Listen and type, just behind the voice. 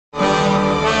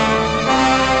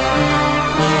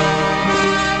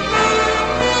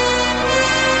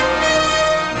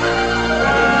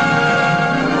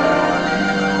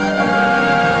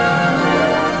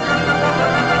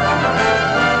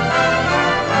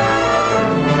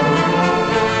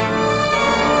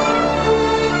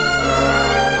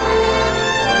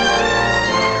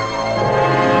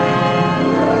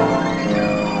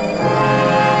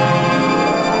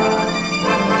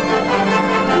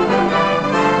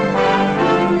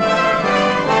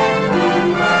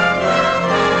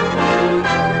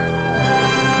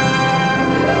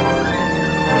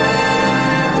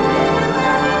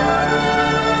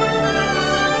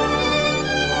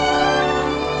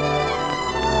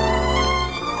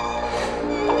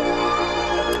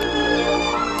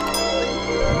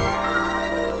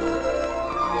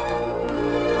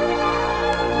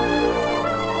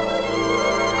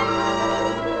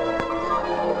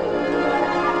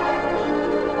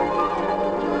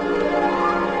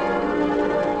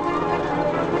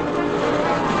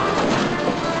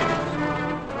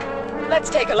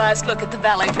a last look at the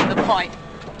valley from the point?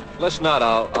 Let's not.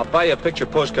 I'll buy you a picture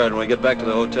postcard when we get back to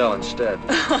the hotel instead.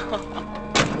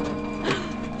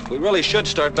 We really should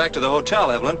start back to the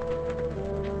hotel, Evelyn.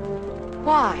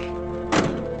 Why?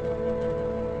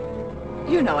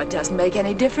 You know it doesn't make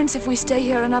any difference if we stay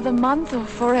here another month or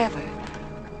forever.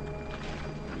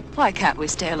 Why can't we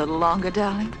stay a little longer,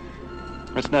 darling?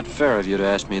 It's not fair of you to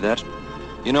ask me that.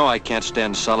 You know I can't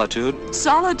stand solitude.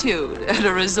 Solitude at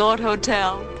a resort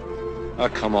hotel? Oh,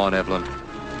 come on, Evelyn.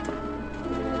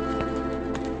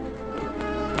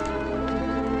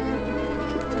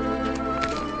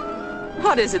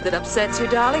 What is it that upsets you,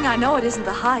 darling? I know it isn't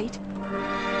the height.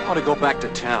 I want to go back to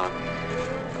town.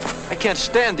 I can't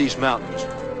stand these mountains.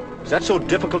 Is that so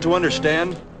difficult to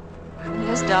understand?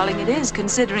 Yes, darling, it is,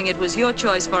 considering it was your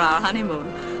choice for our honeymoon.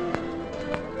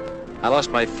 I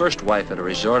lost my first wife at a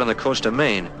resort on the coast of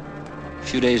Maine, a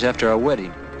few days after our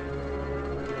wedding.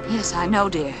 Yes, I know,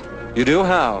 dear. You do?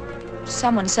 How?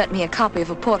 Someone sent me a copy of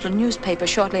a Portland newspaper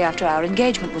shortly after our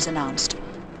engagement was announced.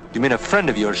 You mean a friend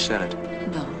of yours sent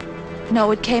it? No.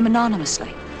 No, it came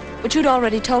anonymously. But you'd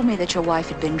already told me that your wife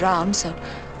had been drowned, so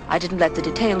I didn't let the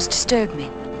details disturb me.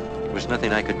 There was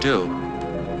nothing I could do.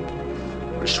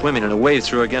 We were swimming and a wave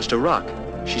threw her against a rock.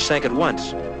 She sank at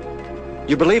once.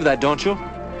 You believe that, don't you?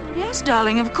 Yes,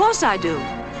 darling, of course I do.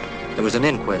 There was an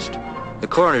inquest. The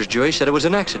coroner's jury said it was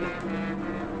an accident.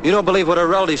 You don't believe what her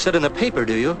relatives said in the paper,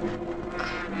 do you?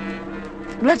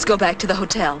 Let's go back to the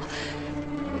hotel.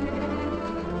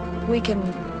 We can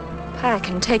pack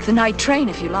and take the night train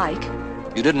if you like.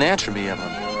 You didn't answer me, Evelyn.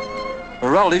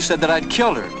 Her relatives said that I'd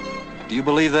killed her. Do you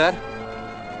believe that?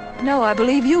 No, I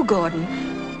believe you, Gordon.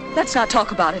 Let's not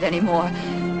talk about it anymore.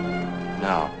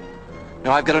 No.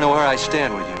 No, I've got to know where I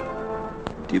stand with you.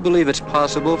 Do you believe it's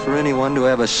possible for anyone to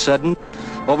have a sudden,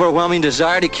 overwhelming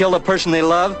desire to kill the person they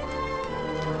love?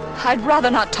 I'd rather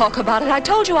not talk about it. I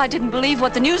told you I didn't believe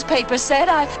what the newspaper said.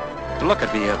 Look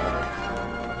at me,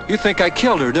 Evelyn. You think I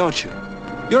killed her, don't you?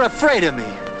 You're afraid of me.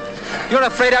 You're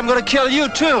afraid I'm going to kill you,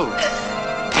 too.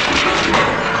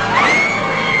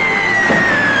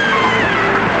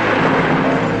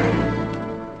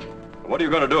 What are you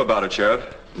going to do about it,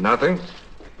 Sheriff? Nothing.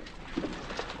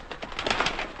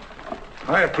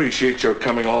 I appreciate your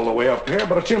coming all the way up here,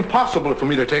 but it's impossible for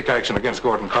me to take action against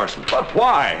Gordon Carson. But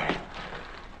why?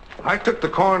 I took the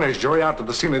coroner's jury out to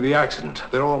the scene of the accident.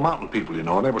 They're all mountain people, you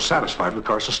know, and they were satisfied with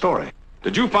Carson's story.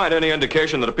 Did you find any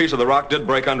indication that a piece of the rock did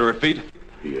break under her feet?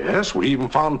 Yes, we even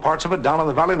found parts of it down in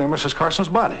the valley near Mrs. Carson's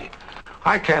body.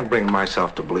 I can't bring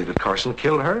myself to believe that Carson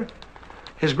killed her.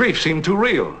 His grief seemed too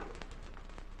real.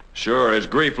 Sure, his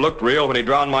grief looked real when he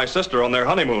drowned my sister on their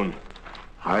honeymoon.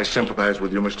 I sympathize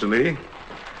with you, Mr. Lee.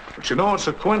 But you know, it's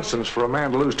a coincidence for a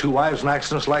man to lose two wives in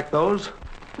accidents like those.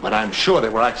 But I'm sure they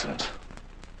were accidents.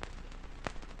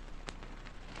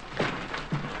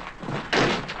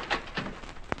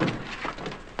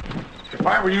 If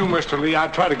I were you, Mr. Lee,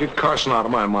 I'd try to get Carson out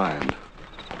of my mind.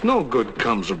 No good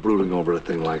comes of brooding over a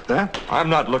thing like that. I'm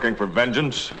not looking for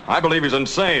vengeance. I believe he's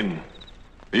insane.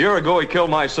 A year ago, he killed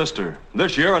my sister.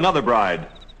 This year, another bride.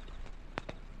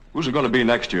 Who's it going to be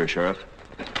next year, Sheriff?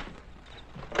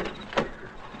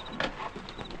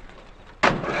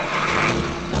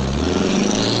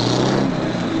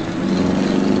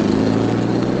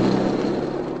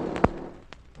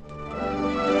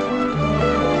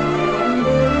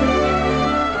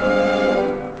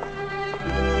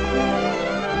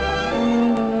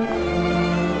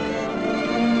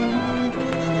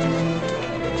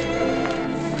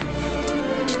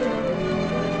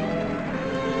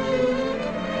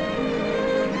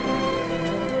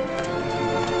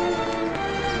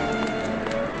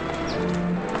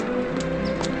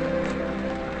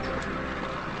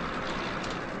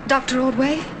 Dr.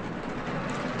 Ordway?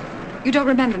 You don't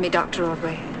remember me, Dr.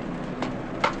 Ordway?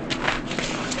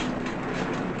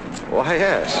 Why,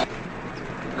 yes.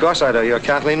 Of course I do. You're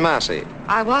Kathleen Massey.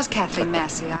 I was Kathleen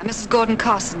Massey. I'm Mrs. Gordon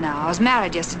Carson now. I was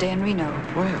married yesterday in Reno.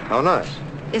 Well, how nice.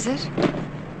 Is it?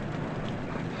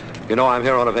 You know, I'm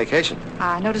here on a vacation.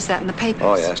 I noticed that in the papers.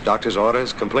 Oh, yes. Doctor's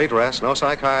orders, complete rest, no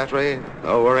psychiatry,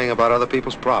 no worrying about other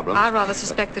people's problems. I rather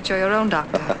suspect that you're your own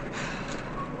doctor.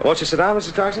 Won't you sit down,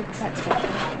 Mrs. Carson? That's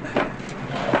fine.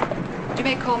 You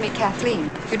may call me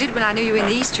Kathleen. You did when I knew you in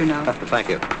the East, you know. Thank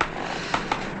you.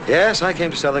 Yes, I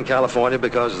came to Southern California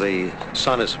because the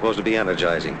sun is supposed to be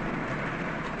energizing.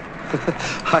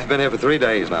 I've been here for 3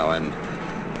 days now, and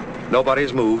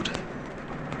nobody's moved.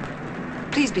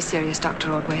 Please be serious,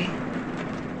 Dr. Ordway.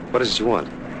 What is it you want?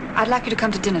 I'd like you to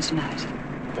come to dinner tonight.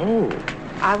 Oh.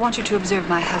 I want you to observe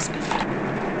my husband.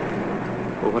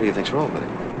 Well, what do you think's wrong with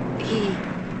him?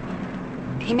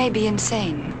 He may be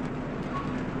insane.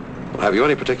 Well, have you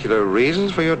any particular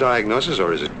reasons for your diagnosis,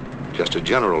 or is it just a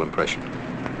general impression?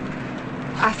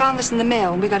 I found this in the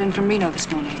mail when we got in from Reno this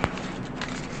morning.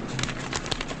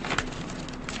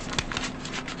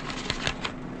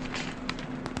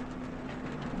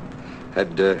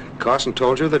 Had Carson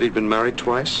told you that he'd been married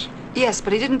twice? Yes,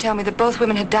 but he didn't tell me that both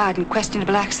women had died in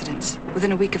questionable accidents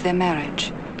within a week of their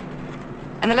marriage.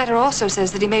 And the letter also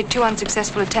says that he made 2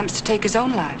 unsuccessful attempts to take his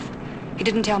own life. He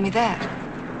didn't tell me that.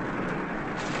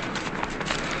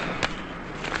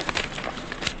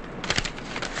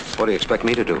 What do you expect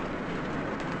me to do?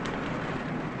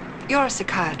 You're a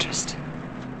psychiatrist.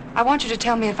 I want you to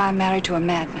tell me if I'm married to a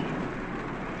madman.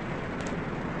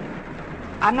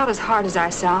 I'm not as hard as I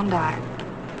sound.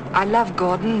 I love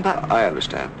Gordon, but... I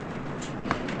understand.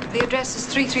 The address is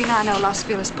 3390 Los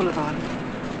Feliz Boulevard.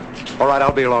 All right,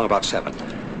 I'll be along about 7.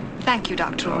 Thank you,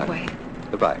 Dr. Ordway.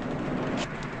 Goodbye.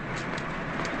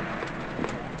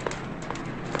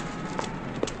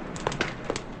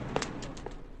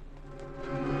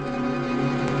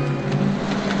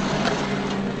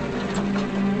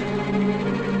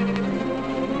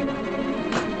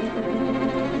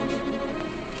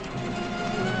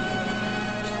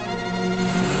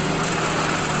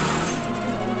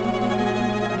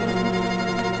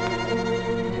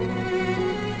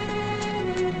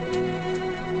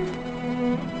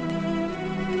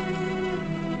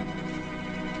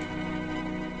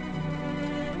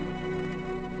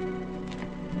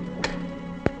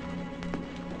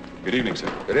 Good evening,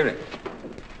 sir. Good evening.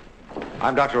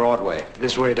 I'm Dr. Ordway.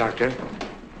 This way, Doctor.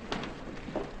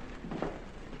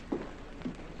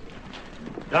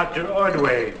 Dr.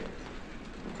 Ordway.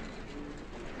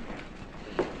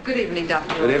 Good evening, Dr.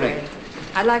 Good Ordway. evening.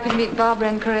 I'd like to meet Barbara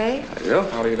and Correa How do you do?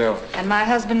 How do you do? and my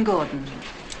husband, Gordon.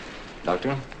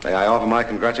 Doctor, may I offer my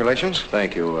congratulations?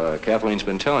 Thank you. Kathleen's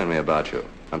been telling me about you.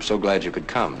 I'm so glad you could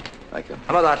come. Thank you.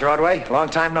 Hello, Dr. Ordway. Long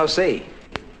time no see.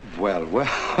 Well,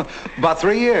 about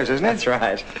 3 years, isn't it? That's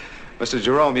right. Mr.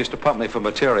 Jerome used to pump me for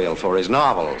material for his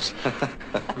novels.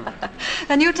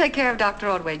 Then you take care of Dr.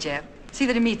 Ordway, Jeb. See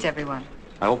that he meets everyone.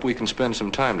 I hope we can spend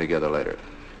some time together later.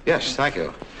 Yes, thank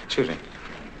you. Excuse me.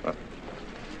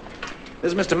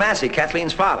 This is Mr. Massey,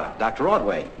 Kathleen's father, Dr.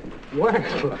 Ordway. Well,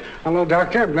 hello,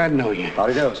 Doctor. I'm glad to know you. How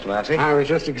do you do, Mr. Massey? I was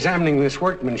just examining this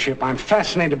workmanship. I'm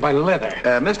fascinated by leather.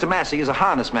 Mr. Massey is a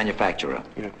harness manufacturer.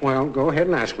 Yeah, well, go ahead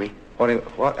and ask me.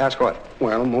 What? Ask what?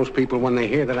 Well, most people, when they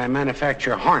hear that I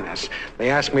manufacture harness,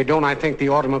 they ask me, don't I think the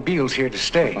automobile's here to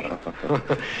stay?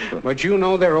 But you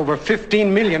know there are over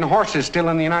 15 million horses still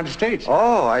in the United States.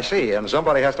 Oh, I see. And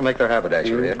somebody has to make their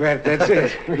haberdashery. You bet, that's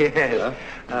it. Yes.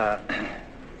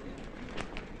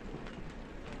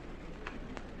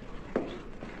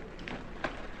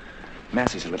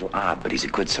 Massey's a little odd, but he's a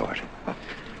good sort.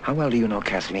 How well do you know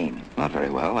Kathleen? Not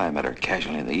very well. I met her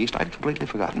casually in the East. I'd completely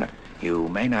forgotten her. You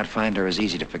may not find her as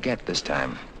easy to forget this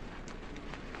time.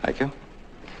 Thank you.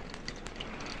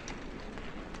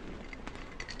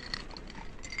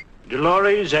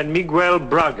 Dolores and Miguel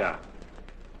Braga.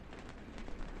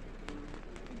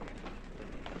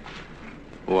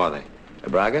 Who are they?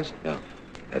 The Bragas? Yeah.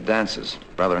 They're dancers,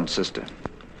 brother and sister.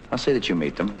 I'll say that you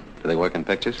meet them. Do they work in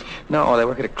pictures? No, they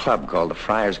work at a club called the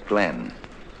Friar's Glen.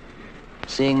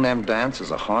 Seeing them dance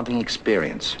is a haunting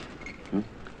experience.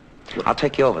 I'll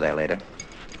take you over there later.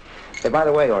 Hey, by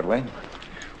the way, Ordway,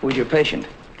 who's your patient?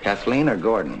 Kathleen or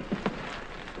Gordon?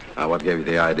 Now, what gave you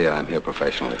the idea I'm here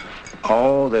professionally?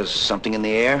 Oh, there's something in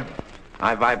the air.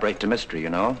 I vibrate to mystery, you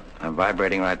know. I'm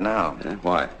vibrating right now. Yeah?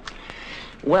 Why?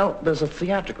 Well, there's a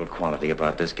theatrical quality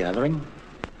about this gathering.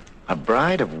 A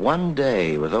bride of one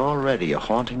day with already a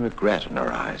haunting regret in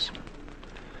her eyes.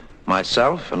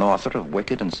 Myself, an author of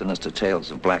wicked and sinister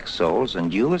tales of black souls,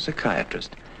 and you, a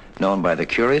psychiatrist, known by the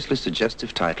curiously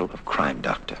suggestive title of Crime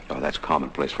Doctor. Oh, that's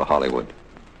commonplace for Hollywood.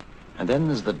 And then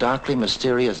there's the darkly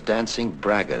mysterious dancing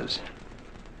Bragas.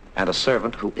 And a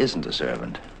servant who isn't a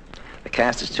servant. The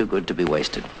cast is too good to be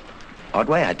wasted.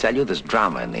 Ordway, I tell you, there's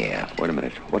drama in the air. Wait a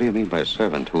minute. What do you mean by a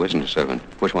servant who isn't a servant?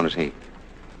 Which one is he?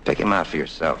 Pick him out for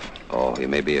yourself. Oh, he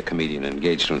may be a comedian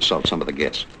engaged to insult some of the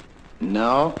guests.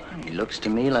 No, he looks to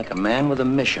me like a man with a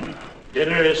mission.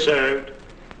 Dinner is served.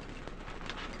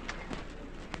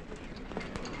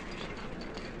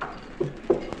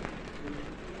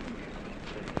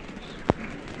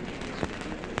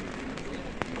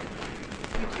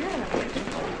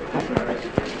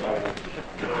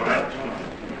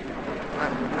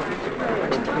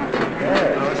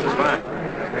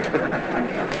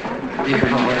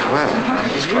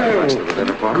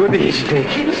 Good evening.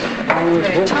 I was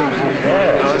hoping...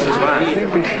 No, this is fine.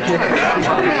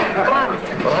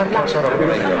 Well, I'm not sort of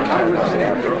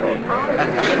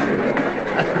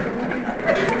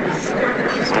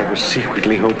I was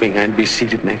secretly hoping I'd be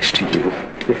seated next to you.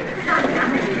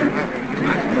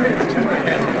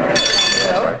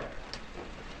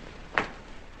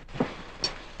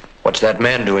 What's that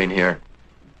man doing here?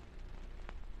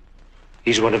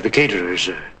 He's one of the caterers,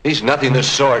 sir. He's nothing of the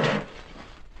sort.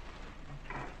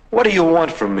 What do you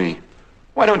want from me?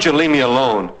 Why don't you leave me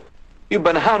alone? You've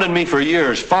been hounding me for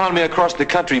years, following me across the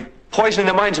country, poisoning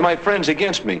the minds of my friends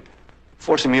against me,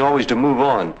 forcing me always to move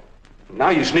on. Now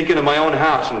you sneak into my own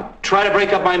house and try to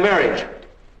break up my marriage.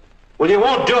 Well, you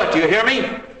won't do it, do you hear me?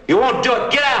 You won't do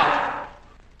it. Get out!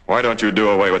 Why don't you do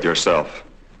away with yourself?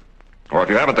 Or if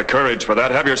you haven't the courage for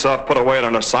that, have yourself put away in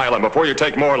an asylum before you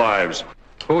take more lives.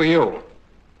 Who are you?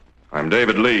 I'm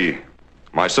David Lee.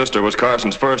 My sister was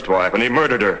Carson's first wife, and he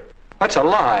murdered her. That's a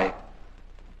lie.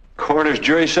 Coroner's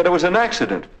jury said it was an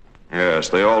accident. Yes,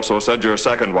 they also said your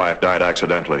second wife died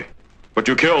accidentally. But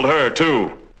you killed her,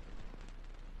 too.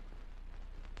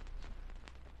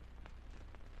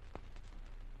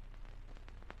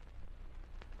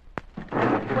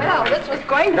 Well, this was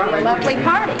going to be a lovely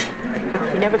party.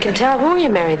 You never can tell who you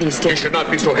marry these days. You should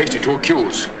not be so hasty to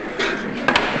accuse.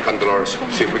 Come, Dolores,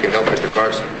 see if we can help Mr.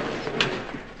 Carson.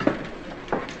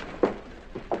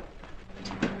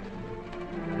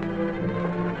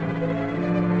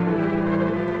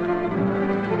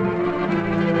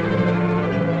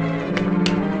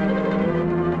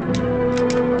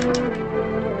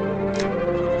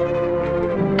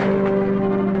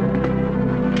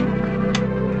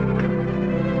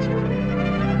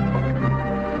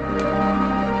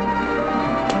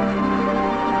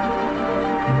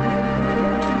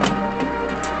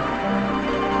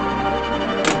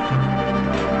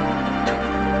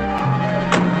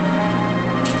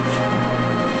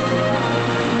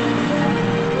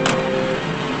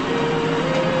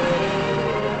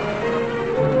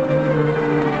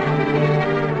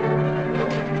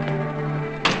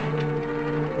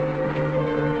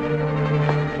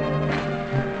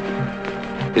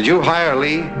 Did you hire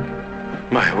Lee?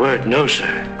 My word, no, sir.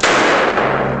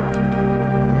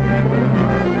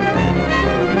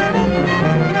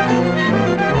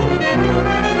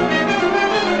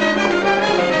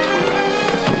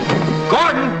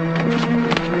 Gordon!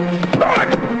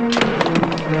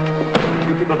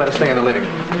 You people better stay in the living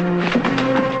room.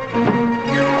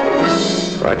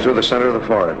 Right through the center of the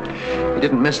forehead. You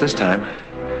didn't miss this time.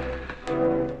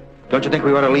 Don't you think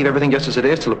we ought to leave everything just as it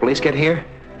is till the police get here?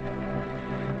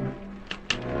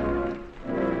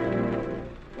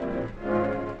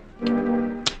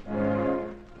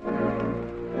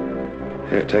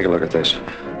 Here, take a look at this.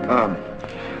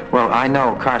 Well, I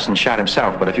know Carson shot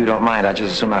himself, but if you don't mind, I'd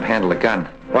just as soon not handle a gun.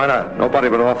 Why not? Nobody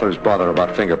but authors bother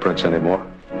about fingerprints anymore.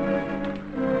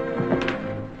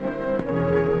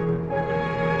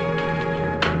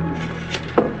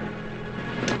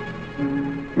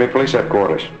 Me, police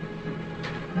headquarters.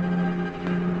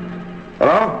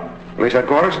 Hello? Police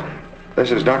headquarters?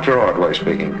 This is Dr. Ordway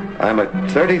speaking. I'm at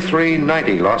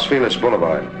 3390 Los Feliz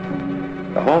Boulevard,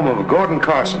 the home of Gordon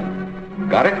Carson.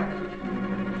 Got it?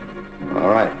 All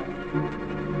right.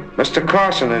 Mr.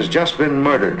 Carson has just been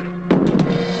murdered.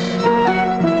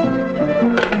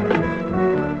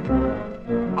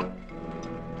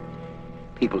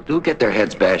 People do get their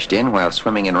heads bashed in while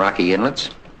swimming in rocky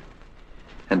inlets.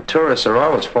 And tourists are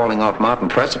always falling off mountain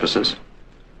precipices.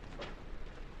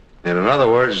 In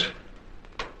other words,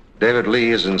 David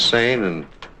Lee is insane and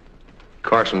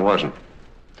Carson wasn't.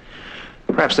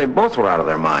 Perhaps they both were out of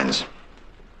their minds.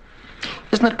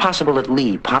 Isn't it possible that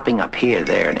Lee, popping up here,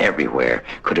 there, and everywhere,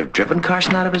 could have driven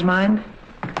Carson out of his mind?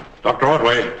 Dr.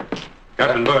 Ordway,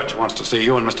 Captain Birch wants to see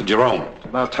you and Mr. Jerome. It's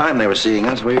about time they were seeing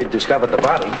us. We discovered the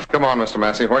body. Come on, Mr.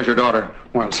 Massey. Where's your daughter?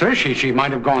 Well, sir, she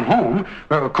might have gone home.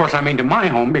 Well, of course, I mean to my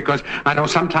home, because I know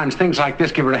sometimes things like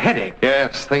this give her a headache.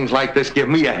 Yes, things like this give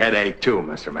me a headache, too,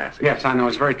 Mr. Massey. Yes, I know.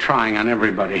 It's very trying on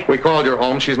everybody. We called your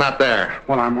home. She's not there.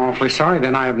 Well, I'm awfully sorry.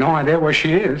 Then I have no idea where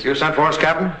she is. You sent for us,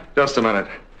 Captain? Just a minute.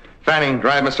 Fanning,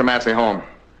 drive Mr. Massey home.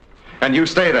 And you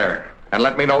stay there. And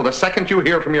let me know the second you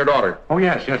hear from your daughter. Oh,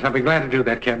 yes, I'll be glad to do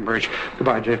that, Captain Birch.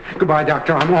 Goodbye, Jeff. Goodbye,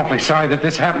 Doctor. I'm awfully sorry that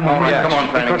this happened. All right, come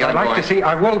on, Fanning, because I'd like to see,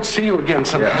 I will see you again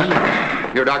sometime.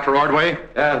 Yeah. You're Dr. Ordway?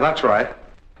 Yeah, that's right.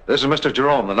 This is Mr.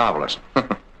 Jerome, the novelist.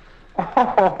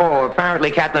 Oh,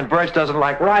 apparently Captain Birch doesn't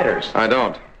like writers. I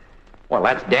don't. Well,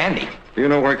 that's dandy. Do you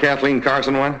know where Kathleen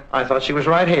Carson went? I thought she was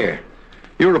right here.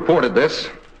 You reported this.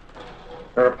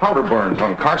 There are powder burns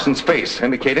on Carson's face,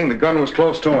 indicating the gun was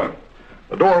close to him.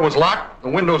 The door was locked, the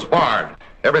windows barred.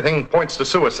 Everything points to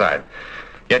suicide.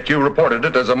 Yet you reported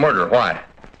it as a murder. Why?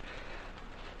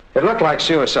 It looked like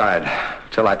suicide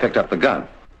till I picked up the gun.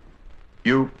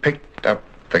 You picked up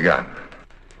the gun.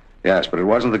 Yes, but it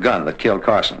wasn't the gun that killed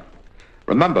Carson.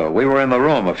 Remember, we were in the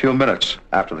room a few minutes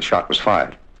after the shot was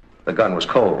fired. The gun was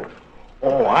cold.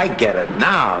 Oh, I get it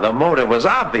now. The motive was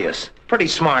obvious. Pretty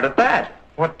smart at that.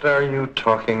 What are you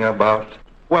talking about?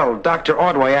 Well, Dr.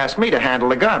 Ordway asked me to handle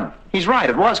the gun. He's right,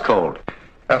 it was cold.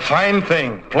 A fine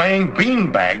thing, playing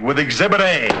beanbag with Exhibit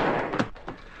A.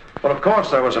 Well, of course,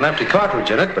 there was an empty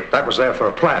cartridge in it, but that was there for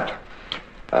a plant.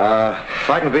 If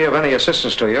I can be of any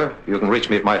assistance to you, you can reach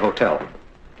me at my hotel.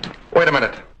 Wait a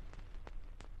minute.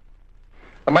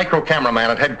 The micro cameraman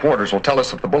at headquarters will tell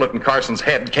us if the bullet in Carson's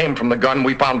head came from the gun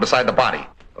we found beside the body.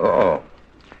 Oh.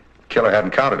 Killer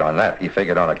hadn't counted on that. He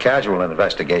figured on a casual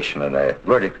investigation and a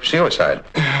verdict of suicide.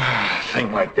 A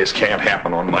thing like this can't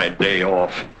happen on my day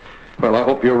off. Well, I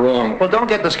hope you're wrong. Well, don't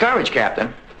get discouraged,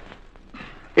 Captain.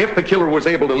 If the killer was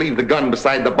able to leave the gun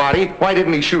beside the body, why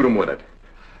didn't he shoot him with it?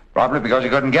 Probably because he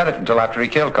couldn't get it until after he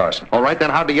killed Carson. All right, then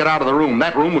how'd he get out of the room?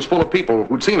 That room was full of people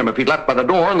who'd seen him if he'd left by the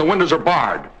door, and the windows are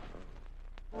barred.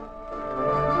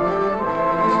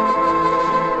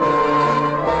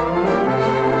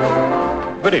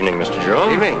 Good evening, Mr.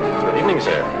 Jerome. Evening. Good evening,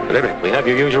 sir. Good evening. We have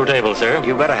your usual table, sir.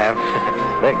 You better have.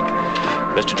 Nick,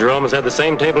 Mr. Jerome has had the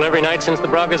same table every night since the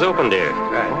Bragas opened here.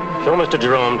 Right. Show Mr.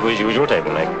 Jerome to his usual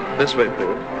table, Nick. This way,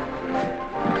 please.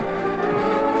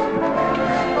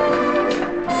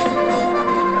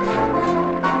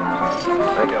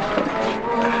 Thank you.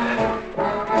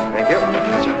 Thank you.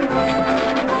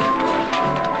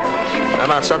 How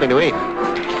about something to eat?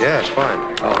 Yes, fine.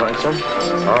 All right, sir.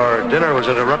 Our dinner was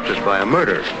interrupted by a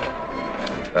murder.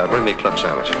 Bring me club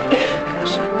sandwich.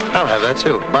 I'll have that,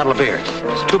 too. Bottle of beer.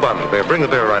 It's 2 bottles of beer. Bring the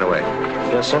beer right away.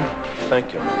 Yes, sir.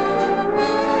 Thank you.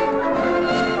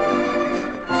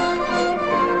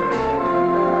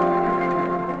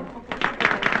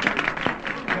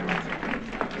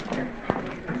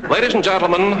 Ladies and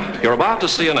gentlemen, you're about to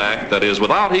see an act that is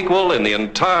without equal in the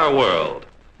entire world.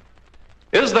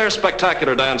 Is their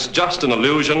spectacular dance just an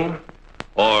illusion,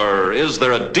 or is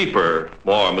there a deeper,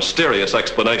 more mysterious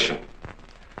explanation?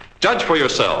 Judge for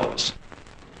yourselves.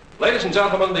 Ladies and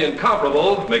gentlemen, the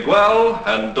incomparable Miguel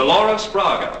and Dolores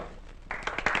Braga.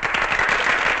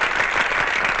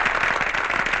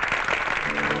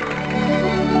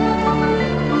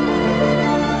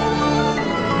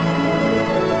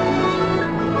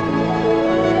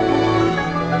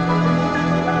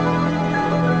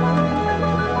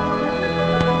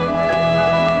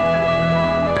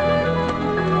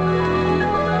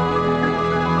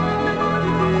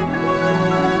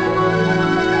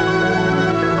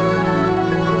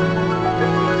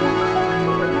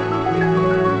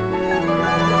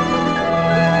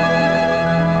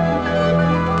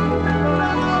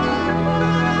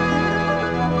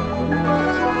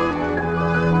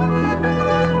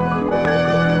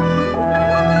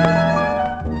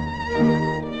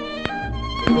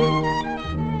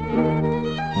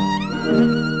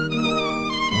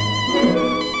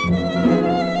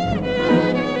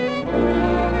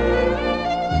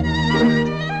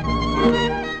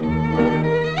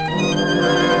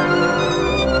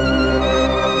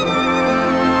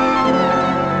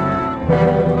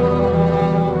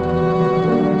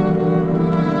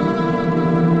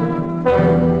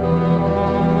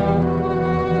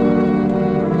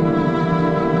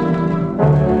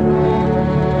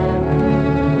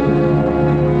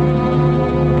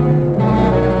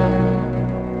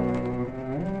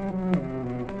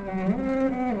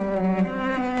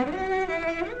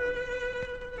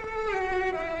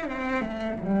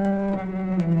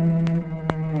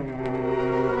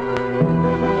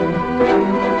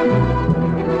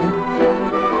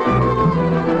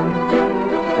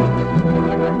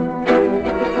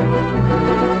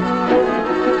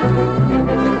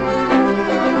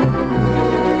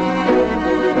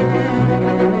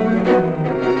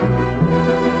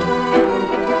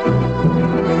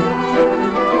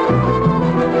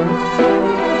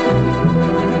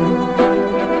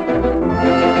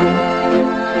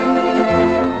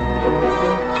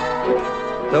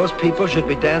 Those people should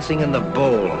be dancing in the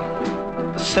bowl.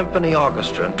 A symphony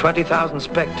orchestra and 20,000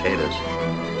 spectators,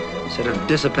 instead of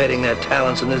dissipating their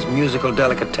talents in this musical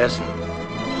delicatessen.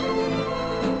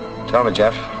 Tell me,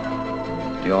 Jeff,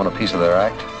 do you own a piece of their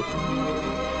act?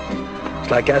 It's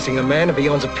like asking a man if he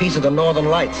owns a piece of the Northern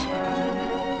Lights.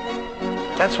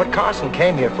 That's what Carson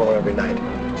came here for every night.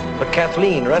 What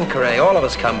Kathleen, Rencoret, all of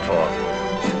us come for.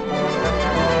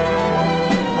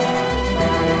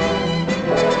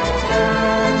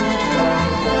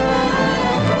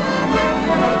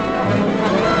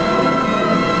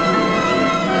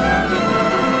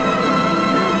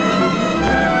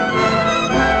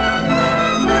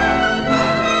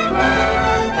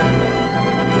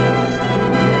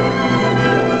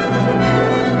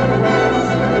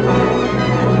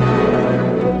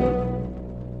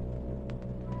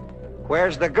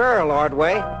 the girl,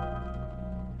 Ordway.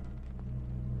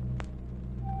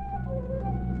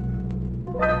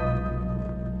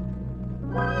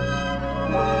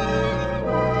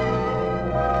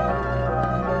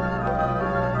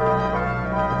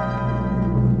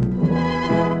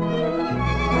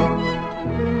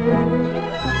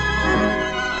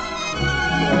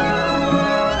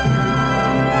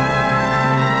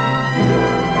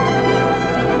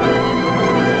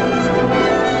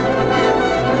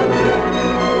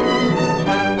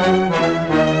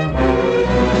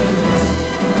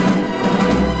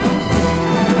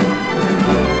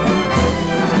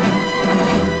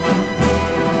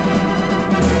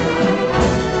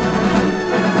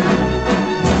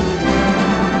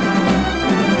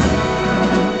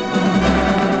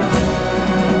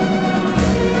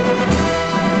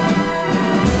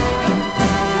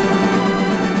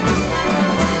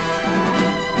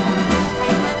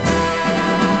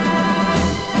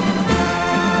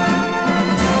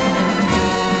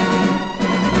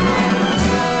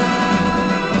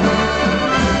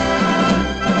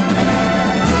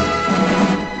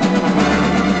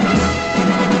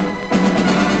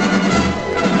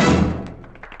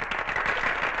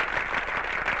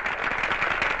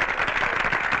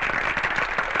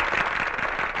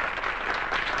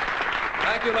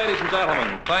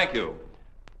 Thank you.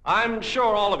 I'm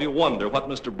sure all of you wonder what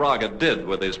Mr. Braga did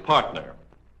with his partner.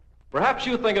 Perhaps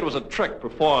you think it was a trick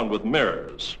performed with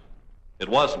mirrors. It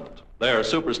wasn't. They're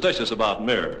superstitious about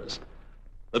mirrors.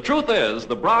 The truth is,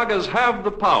 the Bragas have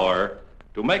the power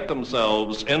to make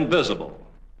themselves invisible.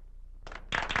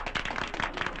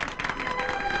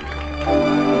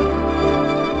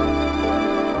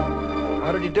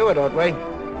 How did you do it, Ordway?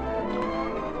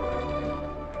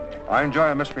 I enjoy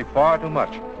a mystery far too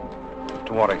much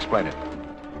to want to explain it.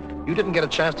 You didn't get a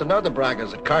chance to know the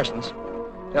Bragas at Carson's.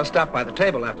 They'll stop by the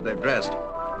table after they're dressed.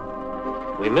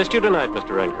 We missed you tonight, Mr.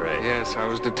 Renkeray. Yes, I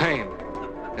was detained.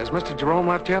 Has Mr. Jerome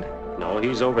left yet? No,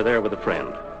 he's over there with a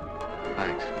friend.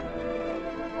 Thanks.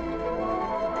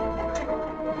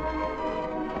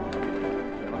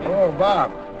 Oh,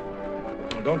 Bob.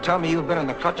 Don't tell me you've been in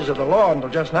the clutches of the law until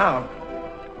just now.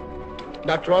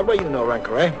 Dr. Ordway, you know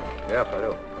Renkeray. Yep, I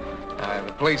do.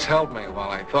 The police held me while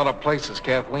I thought of places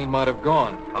Kathleen might have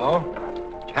gone. Oh?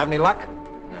 Did you have any luck?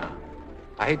 No.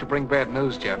 I hate to bring bad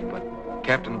news, Jeff, but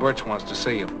Captain Birch wants to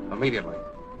see you immediately.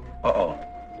 Uh-oh.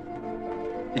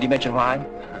 Did he mention why?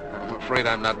 I'm afraid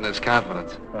I'm not in his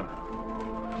confidence. Huh.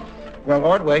 Well,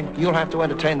 Ordway, you'll have to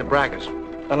entertain the Bragas,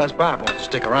 unless Bob wants to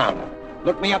stick around.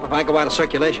 Look me up if I go out of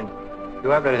circulation. You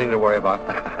haven't anything to worry about.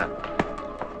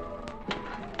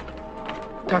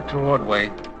 Dr.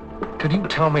 Ordway, could you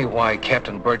tell me why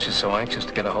Captain Birch is so anxious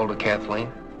to get a hold of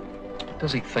Kathleen?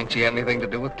 Does he think she had anything to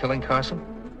do with killing Carson?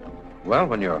 Well,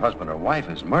 when your husband or wife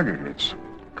is murdered, it's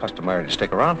customary to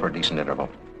stick around for a decent interval.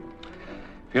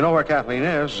 If you know where Kathleen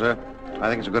is, I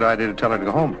think it's a good idea to tell her to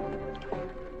go home.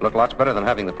 Look lots better than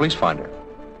having the police find her.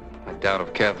 I doubt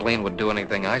if Kathleen would do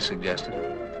anything I suggested.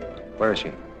 Where is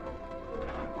she?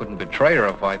 Wouldn't betray her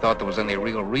if I thought there was any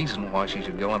real reason why she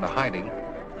should go into hiding.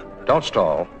 Don't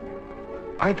stall.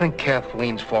 I think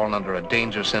Kathleen's fallen under a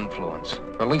dangerous influence,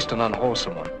 or at least an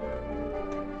unwholesome one.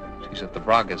 She's at the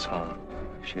Braga's home.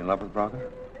 Is she in love with Braga?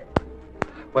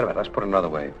 Wait a minute, let's put it another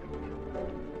way.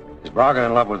 Is Braga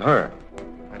in love with her?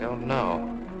 I don't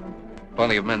know.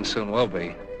 Plenty of men soon will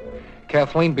be.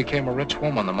 Kathleen became a rich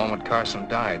woman the moment Carson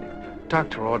died.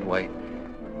 Dr. Ordway,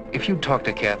 if you talk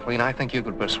to Kathleen, I think you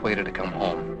could persuade her to come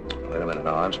home. Wait a minute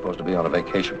now, I'm supposed to be on a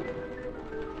vacation.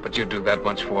 But you'd do that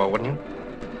much for her, wouldn't you?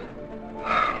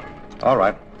 All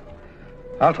right.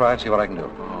 I'll try and see what I can do.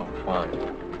 Oh,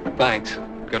 fine. Thanks.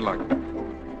 Good luck.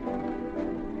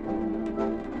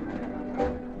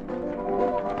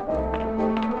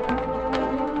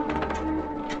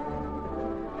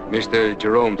 Mr.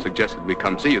 Jerome suggested we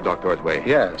come see you, Dr. Ordway.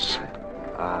 Yes.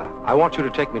 I want you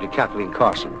to take me to Kathleen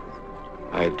Carson.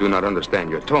 I do not understand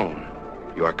your tone.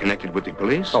 You are connected with the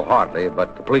police? Oh, hardly,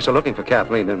 but the police are looking for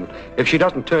Kathleen, and if she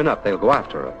doesn't turn up, they'll go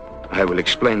after her. I will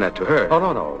explain that to her. Oh,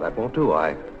 no, that won't do.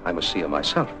 I must see her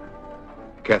myself.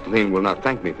 Kathleen will not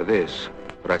thank me for this,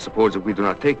 but I suppose if we do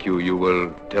not take you, you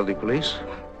will tell the police?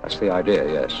 That's the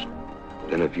idea, yes.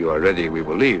 Then if you are ready, we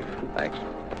will leave. Thanks.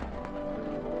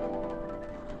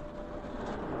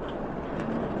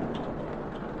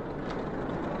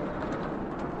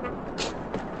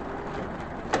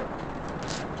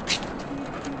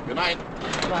 Good night.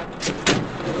 Good night.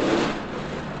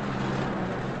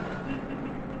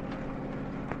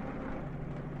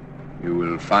 You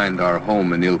will find our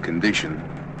home in ill condition.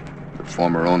 The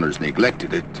former owners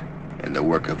neglected it, and the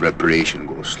work of reparation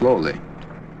goes slowly.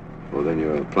 Well, then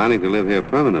you're planning to live here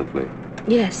permanently.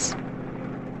 Yes.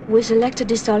 We selected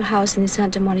this old house in the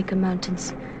Santa Monica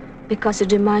Mountains because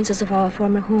it reminds us of our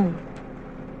former home.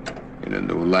 In a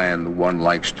new land, one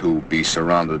likes to be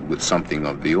surrounded with something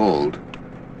of the old.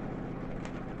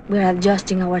 We're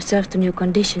adjusting ourselves to new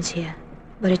conditions here,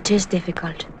 but it is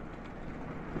difficult.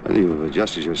 Well, you've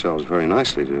adjusted yourselves very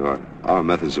nicely to our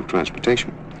methods of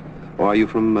transportation. Or are you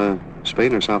from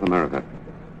Spain or South America?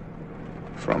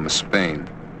 From Spain.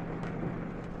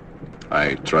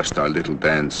 I trust our little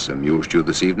dance amused you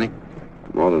this evening?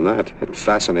 More than that, it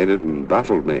fascinated and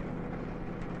baffled me.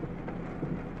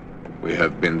 We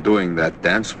have been doing that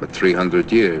dance for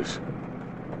 300 years.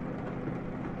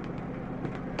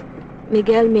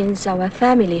 Miguel means our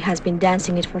family has been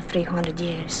dancing it for 300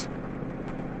 years.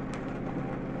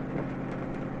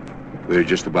 We're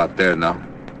just about there now.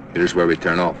 Here's where we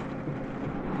turn off.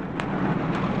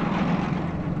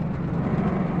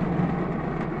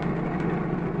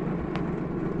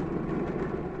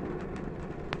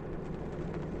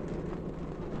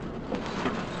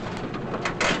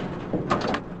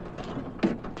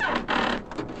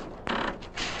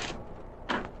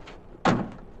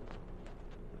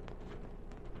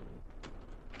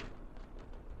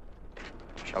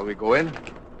 Shall we go in?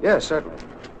 Yes, certainly.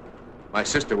 My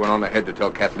sister went on ahead to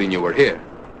tell Kathleen you were here.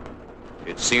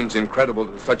 It seems incredible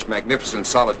that such magnificent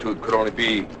solitude could only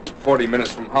be 40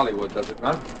 minutes from Hollywood, does it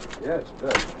not? Yes, it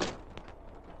does.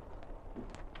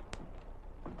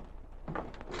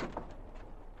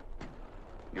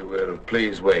 You will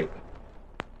please wait.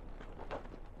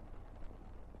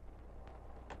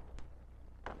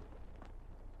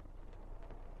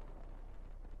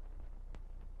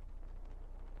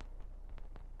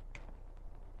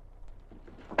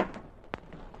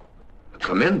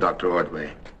 Come in, Dr.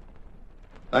 Ordway.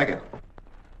 Thank you.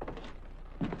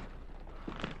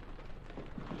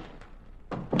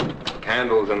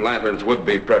 Candles and lanterns would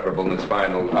be preferable in this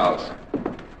fine old house.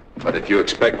 But if you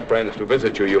expect friends to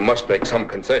visit you, you must make some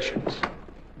concessions.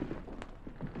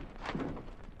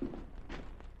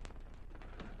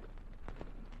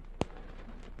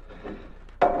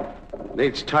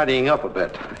 Needs tidying up a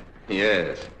bit.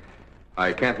 Yes.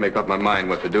 I can't make up my mind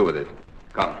what to do with it.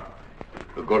 Come.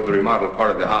 We'll go to the remodeled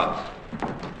part of the house.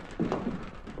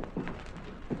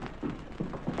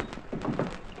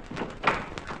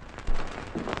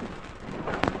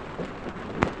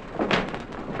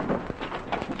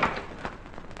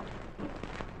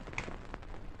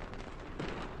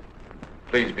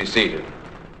 Please be seated.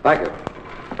 Thank you.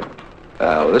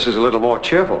 This is a little more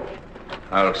cheerful.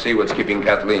 I'll see what's keeping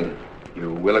Kathleen.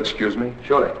 You will excuse me?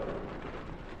 Surely.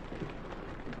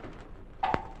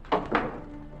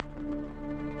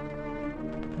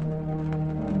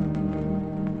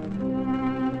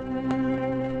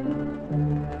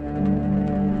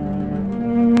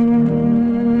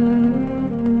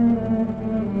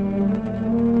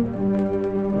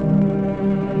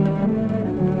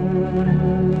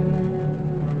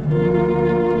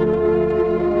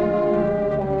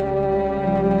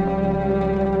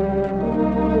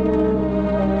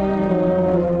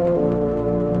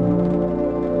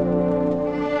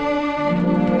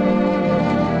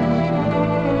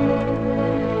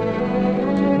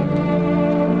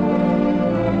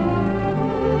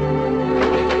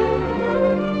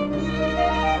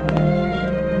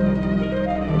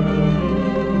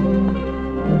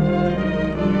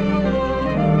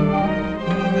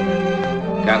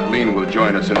 Kathleen will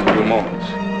join us in a few moments.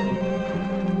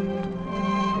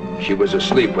 She was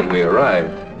asleep when we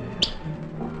arrived.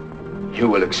 You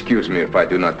will excuse me if I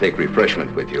do not take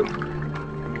refreshment with you.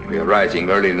 We are rising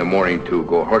early in the morning to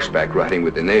go horseback riding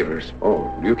with the neighbors.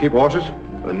 Oh, do you keep horses?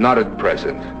 Not at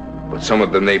present, but some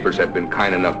of the neighbors have been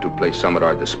kind enough to place some at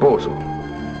our disposal.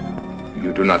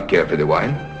 You do not care for the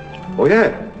wine? Oh,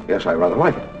 yeah. Yes, I rather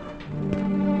like it.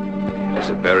 It's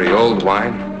a very old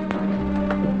wine.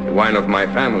 The wine of my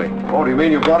family. Oh, do you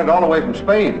mean you brought it all the way from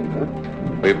Spain? Huh?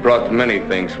 We brought many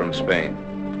things from Spain.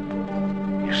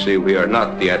 You see, we are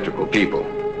not theatrical people.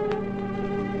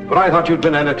 But I thought you'd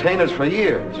been entertainers for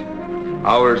years.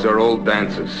 Ours are old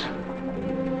dances.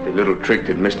 The little trick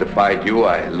that mystified you,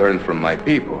 I learned from my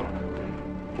people.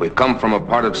 We come from a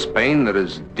part of Spain that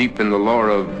is deep in the lore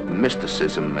of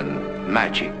mysticism and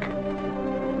magic.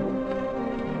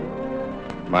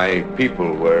 My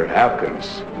people were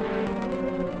alchemists.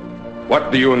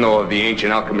 What do you know of the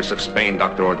ancient alchemists of Spain,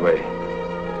 Dr. Ordway?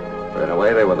 In a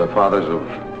way, they were the fathers of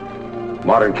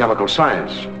modern chemical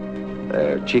science.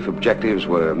 Their chief objectives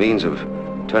were a means of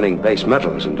turning base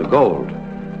metals into gold.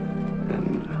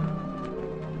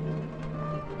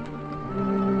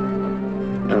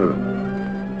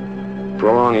 And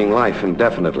prolonging life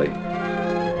indefinitely.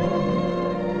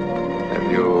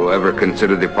 Have you you ever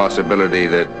consider the possibility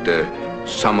that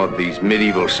some of these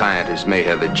medieval scientists may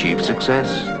have achieved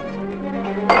success?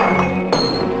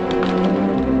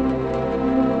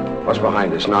 What's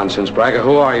behind this nonsense, Braga?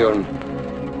 Who are you, and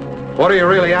what are you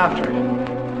really after?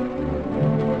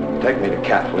 Take me to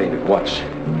Kathleen at once.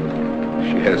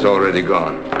 She has already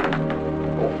gone.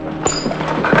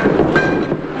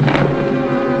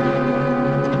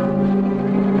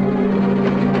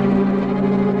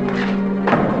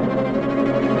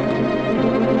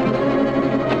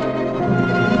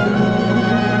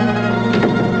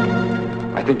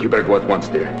 I think you better go at once,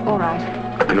 dear. All right.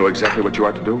 You know exactly what you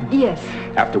are to do? Yes.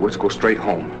 Afterwards, go straight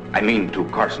home. I mean to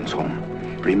Carson's home.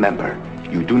 Remember,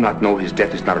 you do not know his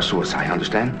death is not a suicide,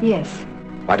 understand? Yes.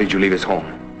 Why did you leave his home?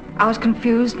 I was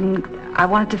confused and I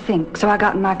wanted to think, so I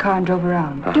got in my car and drove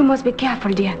around. You must be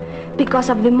careful, dear. Because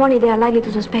of the money, they are likely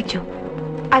to suspect you.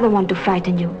 I don't want to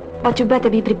frighten you, but you better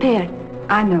be prepared.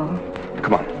 I know.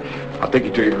 Come on. I'll take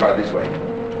you to your car this way.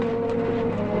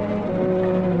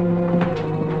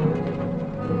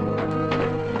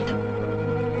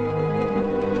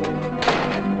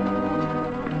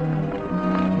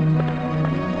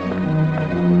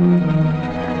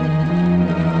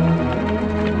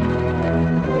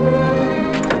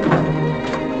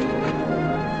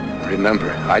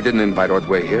 Remember, I didn't invite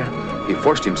Ordway here. He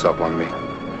forced himself on me.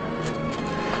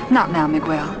 Not now,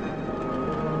 Miguel.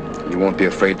 You won't be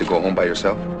afraid to go home by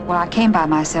yourself? Well, I came by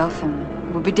myself, and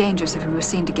it would be dangerous if we were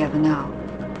seen together now.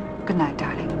 Good night,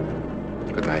 darling.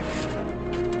 Good night.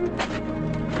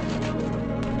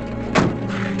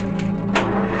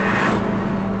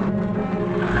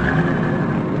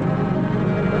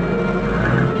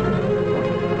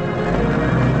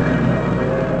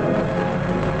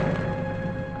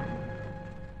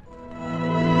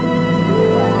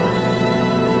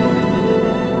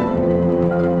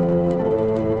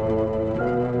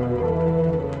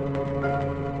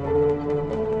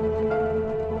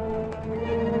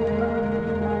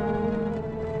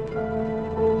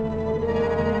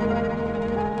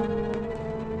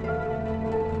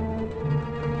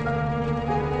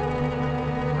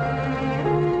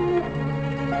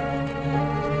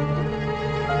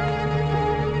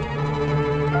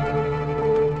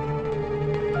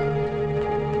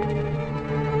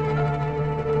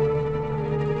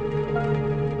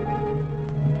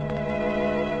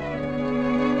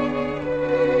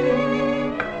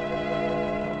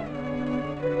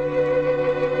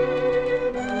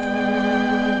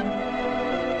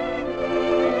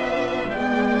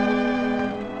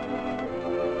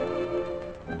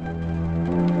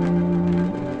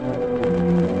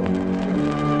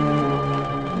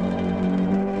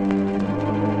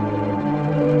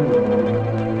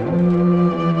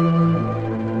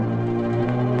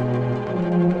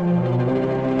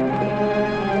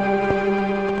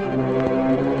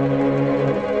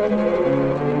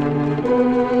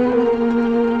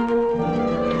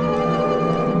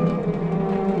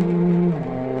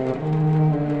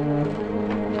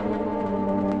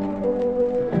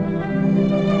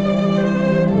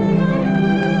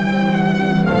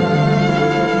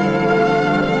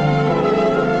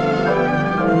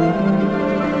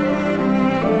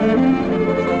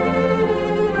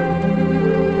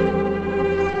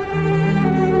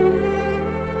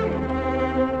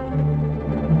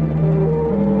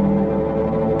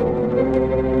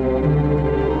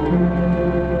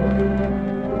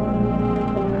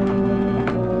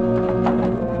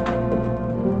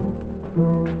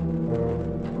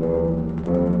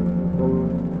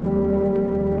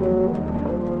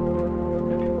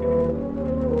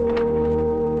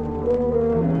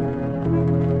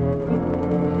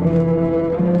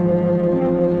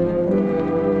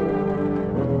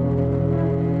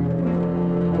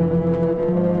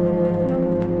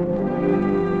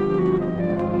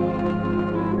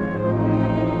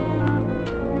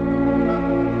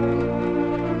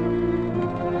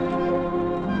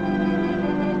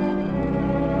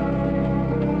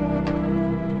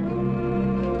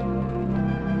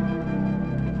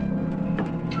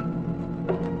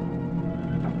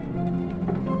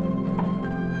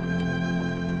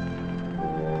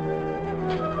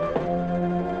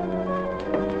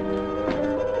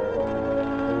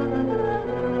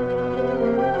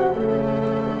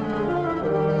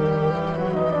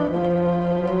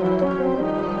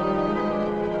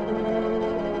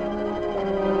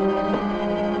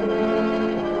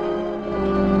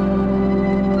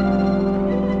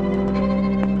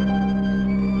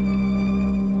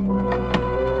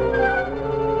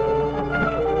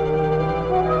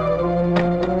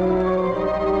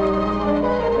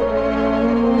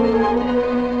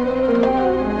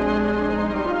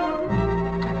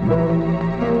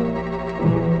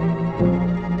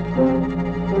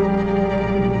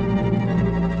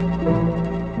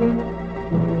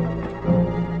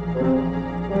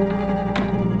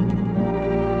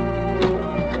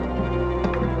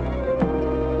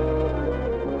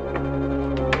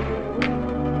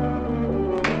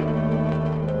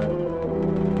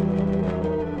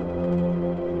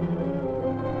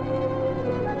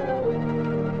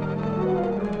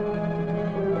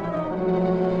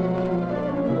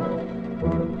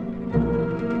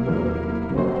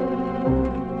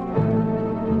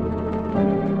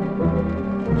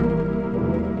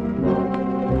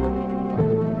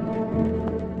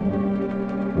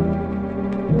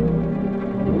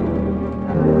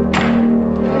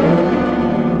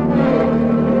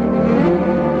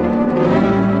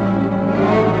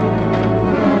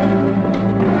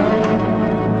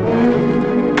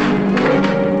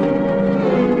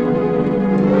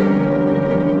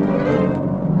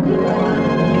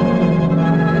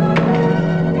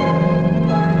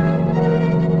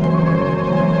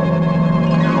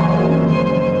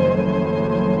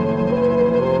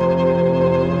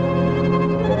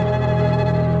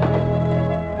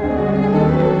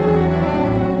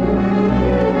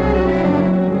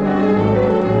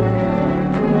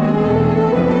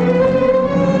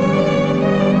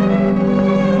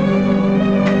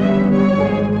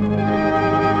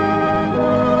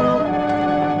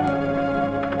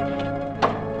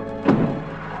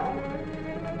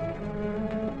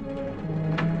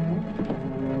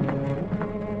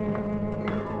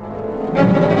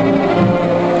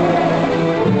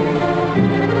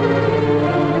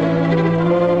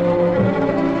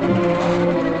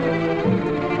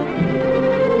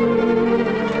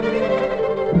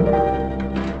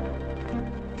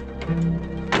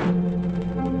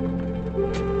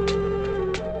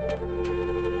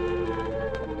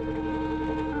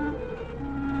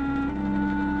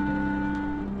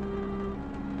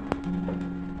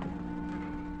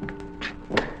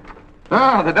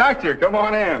 Ah, the doctor. Come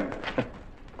on in.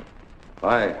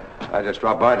 I just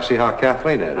dropped by to see how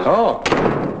Kathleen is. Oh.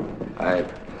 I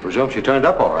presume she turned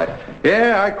up all right.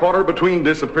 Yeah, I caught her between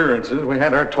disappearances. We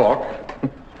had our talk.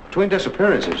 Between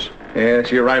disappearances? Yeah,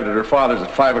 she arrived at her father's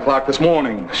at 5 o'clock this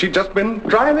morning. She'd just been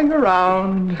driving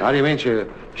around. How do you mean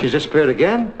she's disappeared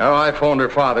again? Oh, I phoned her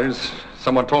father's.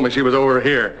 Someone told me she was over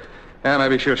here. Yeah,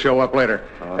 maybe she'll show up later.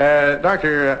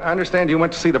 Doctor, I understand you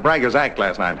went to see the Braggers act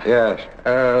last night. Yes.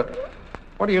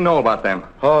 What do you know about them?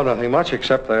 Oh, nothing much,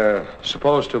 except they're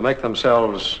supposed to make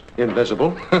themselves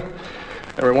invisible.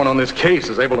 Everyone on this case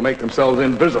is able to make themselves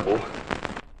invisible.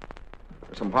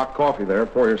 There's some hot coffee there.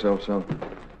 Pour yourself some.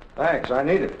 Thanks, I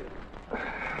need it.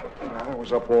 I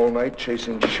was up all night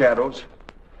chasing shadows.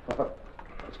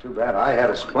 It's too bad. I had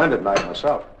a splendid night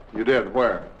myself. You did?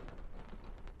 Where?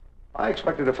 I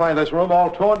expected to find this room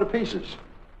all torn to pieces.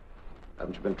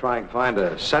 Haven't you been trying to find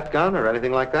a set gun or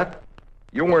anything like that?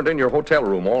 You weren't in your hotel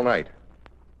room all night.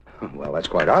 Well, that's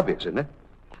quite obvious, isn't it?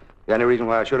 Got any reason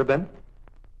why I should have been?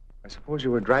 I suppose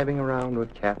you were driving around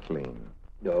with Kathleen.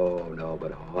 No,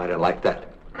 but I don't like that.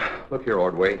 Look here,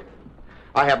 Ordway.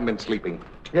 I haven't been sleeping.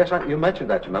 Yes, you mentioned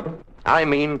that, you remember? I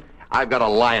mean, I've got a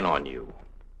line on you.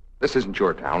 This isn't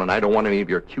your town, and I don't want any of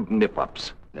your cute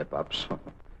nip-ups. Nip-ups?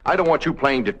 I don't want you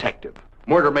playing detective.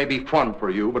 Murder may be fun for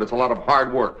you, but it's a lot of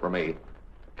hard work for me.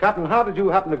 Captain, how did you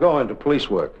happen to go into police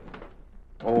work?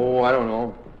 Oh, I don't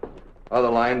know. Other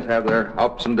lines have their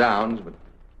ups and downs, but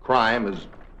crime is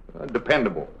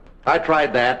dependable. I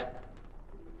tried that.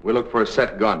 We looked for a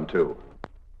set gun, too.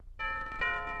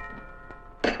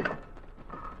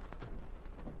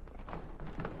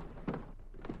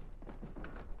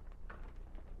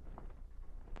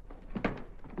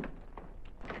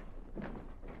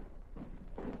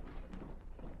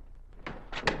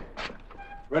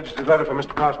 Registered letter for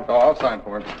Mr. Carson. Oh, I'll sign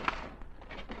for it.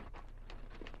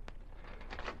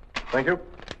 Thank you.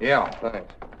 Yeah,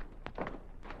 thanks.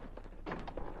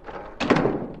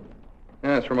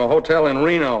 Yeah, it's from a hotel in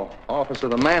Reno. Office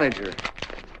of the manager.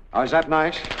 Oh, is that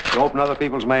nice? To open other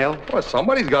people's mail? Well,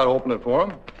 somebody's got to open it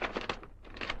for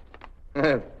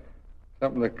them.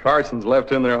 Something the Carsons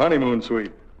left in their honeymoon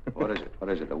suite. What is it? What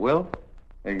is it, a will?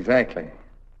 Exactly.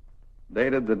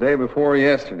 Dated the day before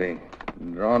yesterday.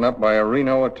 Drawn up by a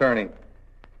Reno attorney.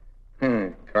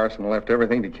 Carson left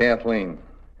everything to Kathleen.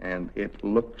 And it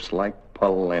looks like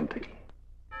plenty.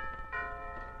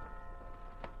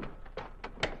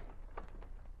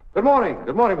 Good morning.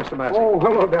 Good morning, Mr. Massey. Oh,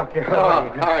 hello, Doctor. How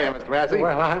are you, Mr. Massey?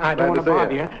 Well, I don't want to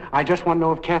bother you. I just want to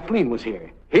know if Kathleen was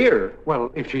here. Here?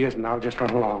 Well, if she isn't, I'll just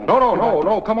run along.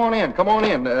 No. Come on in. Come on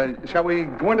in. Shall we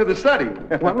go into the study?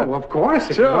 Well, of course.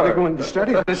 If you want to go into the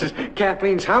study. This is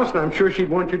Kathleen's house, and I'm sure she'd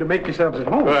want you to make yourselves at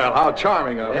home. Well, how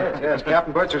charming of her. Yes.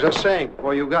 Captain Birch was just saying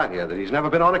before you got here that he's never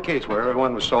been on a case where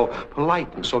everyone was so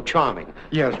polite and so charming.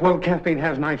 Yes, well, Kathleen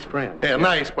has nice friends. Yeah,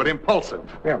 nice, but impulsive.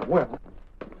 Yeah, well.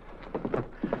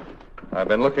 I've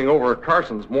been looking over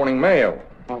Carson's morning mail.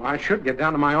 Well, I should get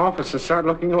down to my office and start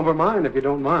looking over mine, if you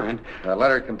don't mind. That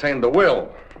letter contained the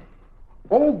will.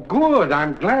 Oh, good.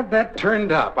 I'm glad that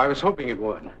turned up. I was hoping it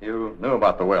would. You knew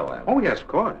about the will, then? Oh, yes, of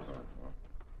course.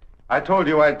 I told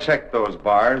you I'd checked those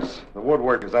bars. The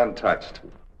woodwork is untouched.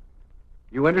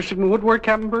 You interested in woodwork,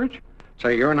 Captain Birch?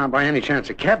 Say, you're not by any chance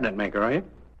a cabinet maker, are you?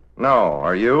 No.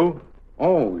 Are you?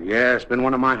 Oh, yes, been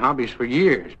one of my hobbies for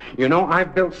years. You know,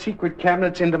 I've built secret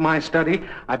cabinets into my study.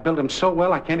 I built them so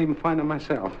well I can't even find them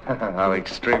myself. How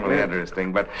extremely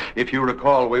interesting. But if you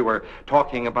recall, we were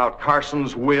talking about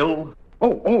Carson's will.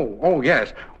 Oh,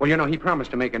 yes. Well, you know, he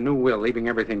promised to make a new will, leaving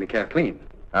everything to Kathleen.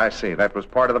 I see. That was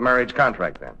part of the marriage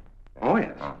contract, then. Oh,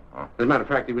 yes. As a matter of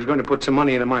fact, he was going to put some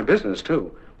money into my business,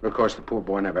 too. But, of course, the poor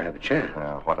boy never had a chance.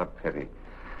 Oh, what a pity.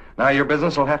 Now, your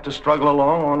business will have to struggle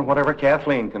along on whatever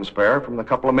Kathleen can spare from the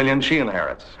couple of million she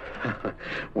inherits.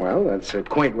 Well, that's a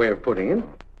quaint way of putting it.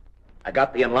 I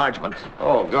got the enlargements.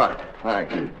 Oh, got it.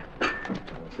 Thanks.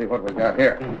 Let's see what we got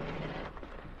here.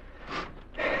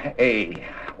 A.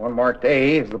 One marked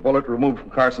A is the bullet removed from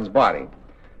Carson's body.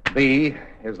 B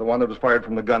is the one that was fired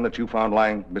from the gun that you found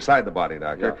lying beside the body,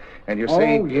 Doctor. Yeah. And you see...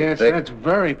 Oh, yes, that's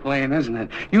very plain, isn't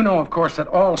it? You know, of course, that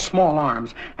all small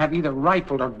arms have either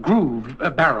rifled or grooved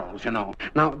barrels, you know.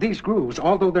 Now, these grooves,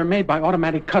 although they're made by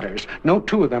automatic cutters, no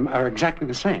two of them are exactly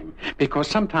the same. Because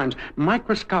sometimes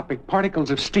microscopic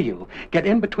particles of steel get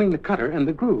in between the cutter and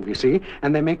the groove, you see,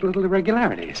 and they make little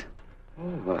irregularities.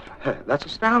 Oh, that's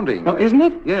astounding. Oh, isn't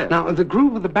it? Yeah. Now, the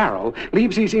groove of the barrel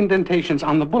leaves these indentations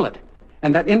on the bullet.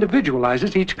 And that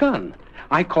individualizes each gun.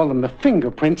 I call them the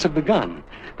fingerprints of the gun.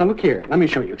 Now, look here. Let me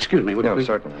show you. Excuse me. No,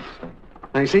 certainly.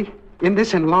 Now, you see? in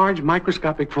this enlarged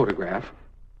microscopic photograph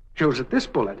shows that this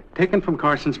bullet, taken from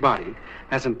Carson's body,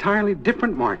 has entirely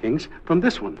different markings from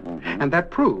this one. And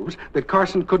that proves that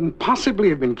Carson couldn't possibly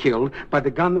have been killed by the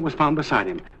gun that was found beside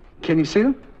him. Can you see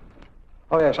them?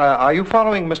 Oh, yes. Are you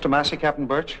following Mr. Massey, Captain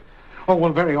Birch? Oh,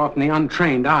 well, very often the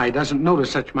untrained eye doesn't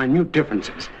notice such minute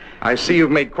differences. I see you've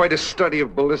made quite a study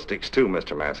of ballistics, too,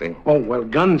 Mr. Massey. Oh, well,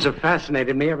 guns have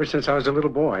fascinated me ever since I was a little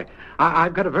boy.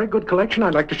 I've got a very good collection.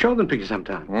 I'd like to show them to you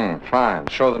sometime. Fine.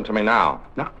 Show them to me now.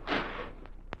 Now,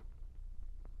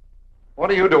 What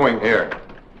are you doing here?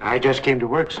 I just came to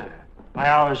work, sir. My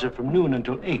hours are from noon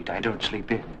until 8. I don't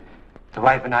sleep in. The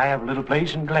wife and I have a little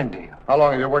place in Glendale. How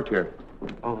long have you worked here?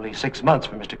 Only 6 months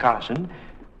for Mr. Carson,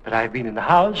 but I've been in the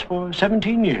house for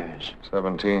 17 years.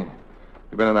 17.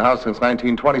 You've been in the house since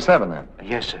 1927, then?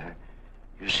 Yes, sir.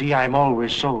 You see, I'm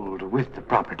always sold with the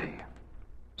property.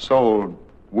 Sold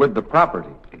with the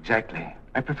property? Exactly.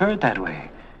 I prefer it that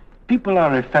way. People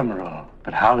are ephemeral,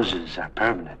 but houses are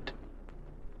permanent.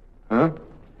 Huh?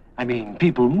 I mean,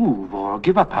 people move or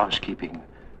give up housekeeping,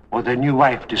 or their new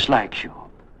wife dislikes you,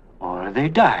 or they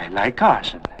die, like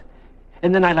Carson.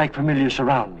 And then I like familiar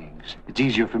surroundings. It's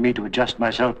easier for me to adjust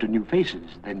myself to new faces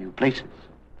than new places.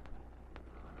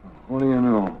 What do you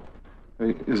know?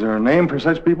 Is there a name for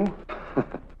such people?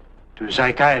 To a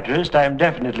psychiatrist, I am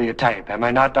definitely a type. Am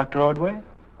I not, Dr. Ordway?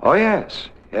 Oh, yes.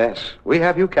 Yes. We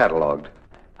have you cataloged.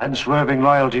 Unswerving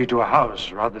loyalty to a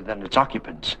house rather than its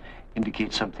occupants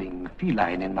indicates something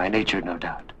feline in my nature, no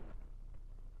doubt.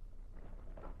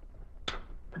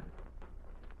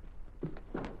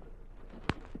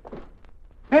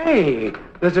 hey,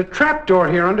 there's a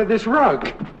trapdoor here under this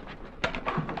rug.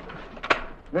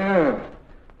 Yeah.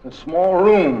 It's a small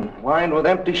room lined with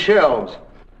empty shelves.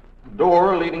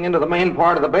 Door leading into the main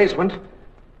part of the basement.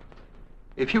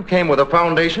 If you came with the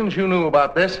foundations, you knew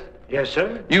about this. Yes,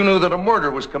 sir? You knew that a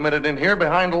murder was committed in here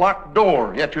behind a locked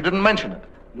door, yet you didn't mention it.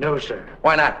 No, sir.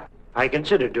 Why not? I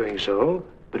considered doing so,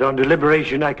 but on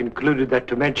deliberation I concluded that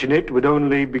to mention it would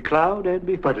only becloud and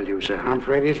befuddle you, sir. I'm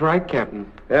afraid he's right, Captain.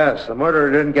 Yes, the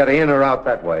murderer didn't get in or out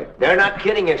that way. They're not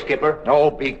kidding you, Skipper. Oh,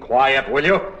 be quiet, will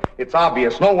you? It's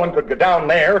obvious no one could go down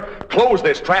there, close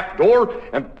this trap door,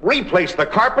 and replace the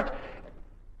carpet.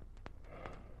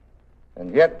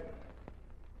 And yet,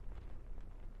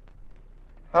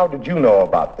 how did you know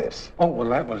about this? Oh, well,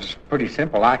 that was pretty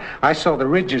simple. I saw the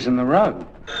ridges in the rug.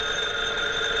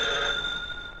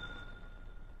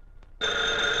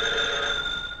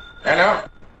 Anna?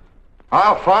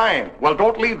 Oh, fine. Well,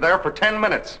 don't leave there for 10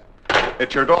 minutes.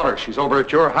 It's your daughter. She's over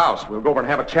at your house. We'll go over and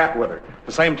have a chat with her. At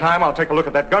the same time, I'll take a look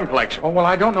at that gun collection. Oh, well,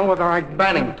 I don't know whether I...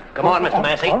 Banning. Come on, Mr.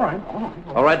 Massey. All right.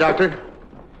 All right, Doctor.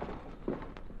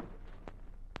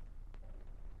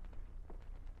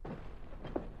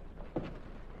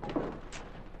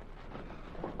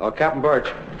 Oh, Captain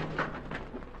Birch.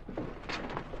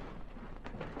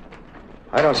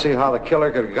 I don't see how the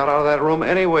killer could have got out of that room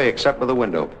anyway, except for the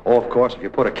window. Oh, of course, if you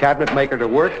put a cabinet maker to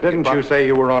work... Didn't you say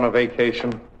you were on a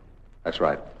vacation? That's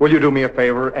right. Will you do me a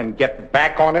favor and get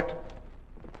back on it?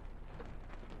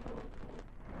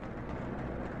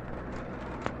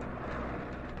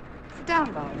 Sit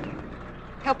down, Bob.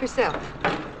 Help yourself.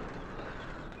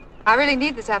 I really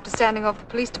need this after standing off the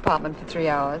police department for 3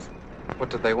 hours.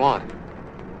 What did they want?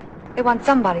 They want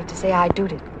somebody to say I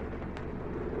did it.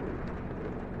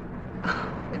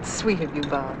 Oh, it's sweet of you,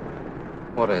 Bob.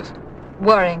 What is?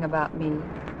 Worrying about me.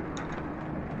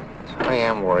 I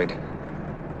am worried.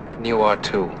 And you are,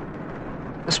 too.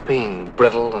 This being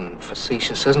brittle and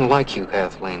facetious isn't like you,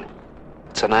 Kathleen.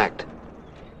 It's an act.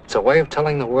 It's a way of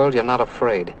telling the world you're not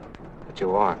afraid, but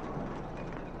you are.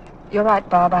 You're right,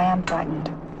 Bob. I am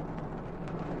frightened.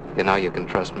 You know you can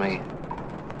trust me.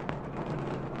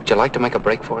 Would you like to make a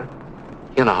break for it?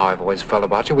 You know how I've always felt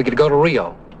about you. We could go to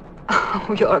Rio.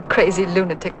 Oh, you're a crazy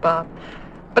lunatic, Bob.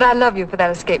 But I love you for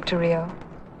that escape to Rio.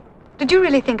 Did you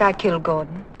really think I killed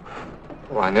Gordon?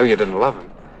 Well, I knew you didn't love him.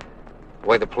 The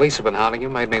way the police have been hounding you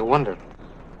made me wonder.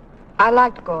 I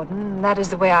liked Gordon, and that is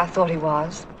the way I thought he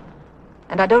was.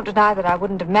 And I don't deny that I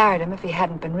wouldn't have married him if he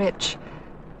hadn't been rich.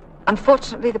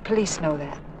 Unfortunately, the police know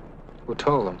that. Who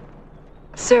told them?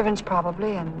 Servants,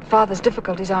 probably, and Father's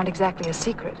difficulties aren't exactly a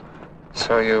secret.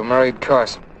 So you married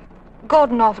Carson?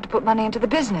 Gordon offered to put money into the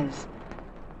business.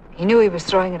 He knew he was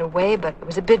throwing it away, but it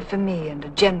was a bid for me, and a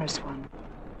generous one.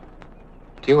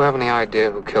 Do you have any idea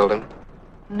who killed him?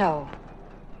 No.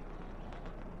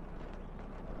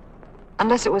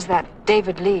 Unless it was that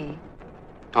David Lee.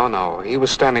 Oh, no. He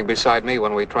was standing beside me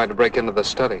when we tried to break into the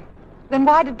study. Then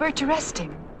why did Birch arrest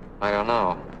him? I don't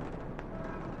know.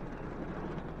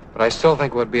 But I still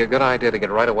think it would be a good idea to get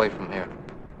right away from here.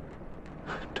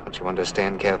 Don't Don't you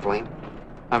understand, Kathleen?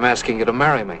 I'm asking you to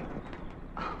marry me.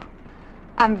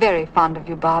 I'm very fond of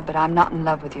you, Bob, but I'm not in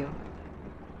love with you.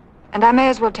 And I may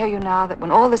as well tell you now that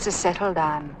when all this is settled,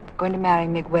 I'm going to marry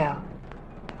Miguel.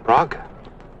 Braga?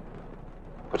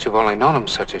 But you've only known him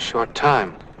such a short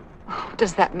time.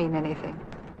 Does that mean anything?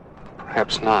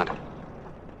 Perhaps not.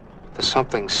 There's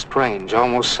something strange,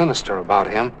 almost sinister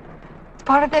about him. It's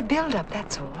part of their build-up,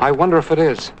 that's all. I wonder if it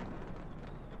is.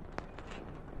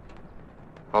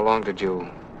 How long did you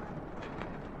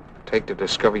take to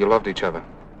discover you loved each other?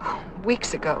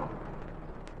 Weeks ago.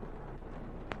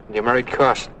 You married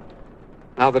Carson.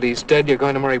 Now that he's dead, you're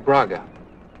going to marry Braga.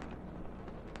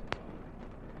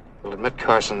 You'll admit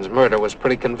Carson's murder was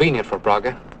pretty convenient for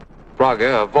Braga.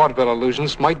 Braga, a vaudeville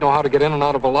illusionist, might know how to get in and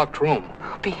out of a locked room.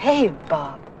 Behave,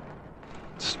 Bob.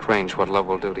 It's strange what love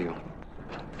will do to you.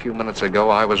 A few minutes ago,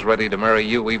 I was ready to marry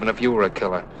you, even if you were a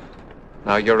killer.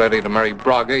 Now you're ready to marry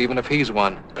Braga, even if he's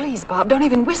one. Please, Bob, don't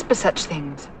even whisper such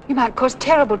things. You might cause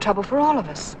terrible trouble for all of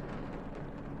us.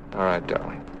 All right,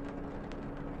 darling.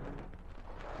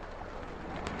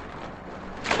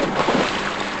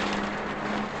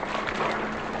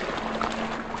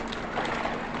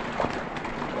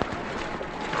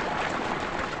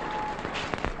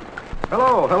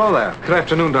 Hello there. Good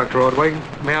afternoon, Dr. Ordway.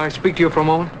 May I speak to you for a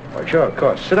moment? Oh, sure, of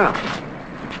course. Sit down.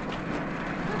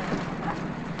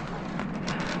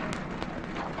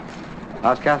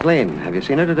 How's Kathleen? Have you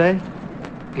seen her today?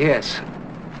 Yes.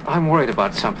 I'm worried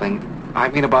about something. I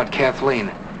mean about Kathleen.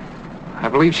 I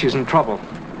believe she's in trouble.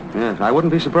 Yes, I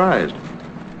wouldn't be surprised.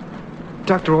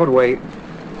 Dr. Ordway,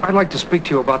 I'd like to speak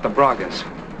to you about the Bragas.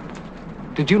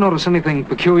 Did you notice anything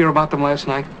peculiar about them last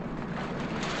night?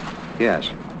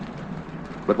 Yes.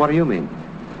 But what do you mean?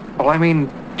 Well, I mean,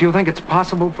 do you think it's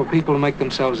possible for people to make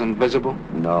themselves invisible?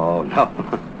 No.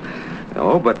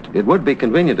 No, but it would be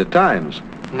convenient at times.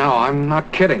 No, I'm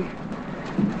not kidding.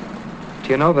 Do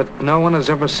you know that no one has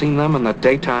ever seen them in the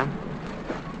daytime?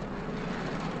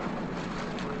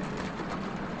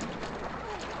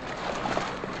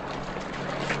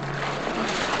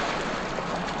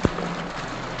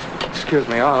 Excuse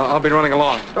me, I'll be running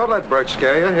along. Don't let Bert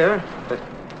scare you here.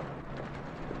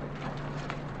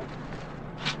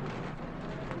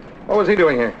 What was he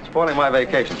doing here? Spoiling my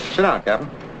vacation. Sit down, Captain.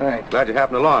 Thanks. Glad you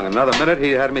happened along. In another minute,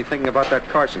 he had me thinking about that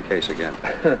Carson case again.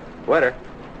 Waiter.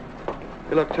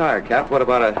 You look tired, Cap. What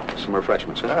about some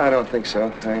refreshments, huh? I don't think so,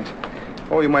 thanks.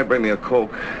 Oh, you might bring me a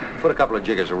Coke. Put a couple of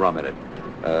jiggers of rum in it.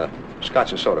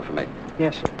 Scotch and soda for me.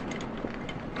 Yes, sir.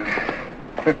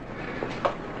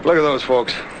 Look at those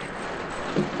folks.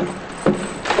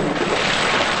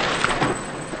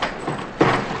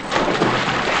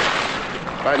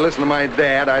 If I'd listened to my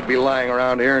dad, I'd be lying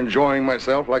around here enjoying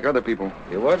myself like other people.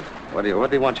 You would? What do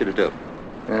he want you to do?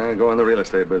 Go in the real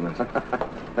estate business.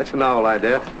 That's a novel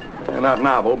idea. Not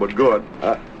novel, but good.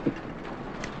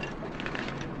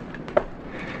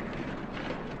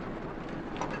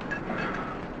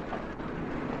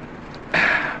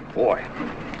 Boy,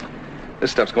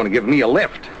 this stuff's going to give me a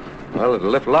lift. Well, it'll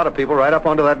lift a lot of people right up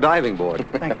onto that diving board.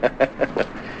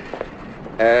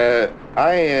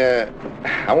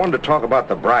 I wanted to talk about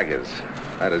the Bragas.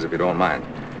 That is, if you don't mind.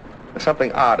 There's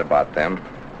something odd about them.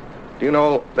 Do you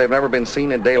know they've never been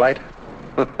seen in daylight?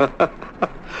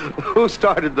 Who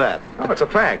started that? Oh, it's a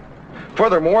fact.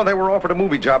 Furthermore, they were offered a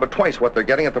movie job at twice what they're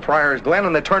getting at the Friars Glen,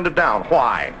 and they turned it down.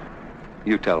 Why?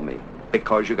 You tell me.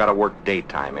 Because you got to work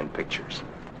daytime in pictures.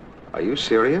 Are you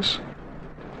serious?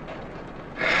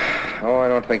 Oh, I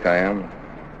don't think I am.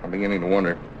 I'm beginning to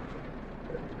wonder.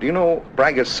 Do you know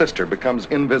Braga's sister becomes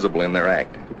invisible in their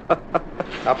act?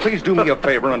 Now, please do me a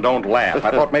favor and don't laugh. I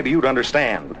thought maybe you'd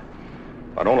understand.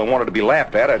 If I'd only wanted to be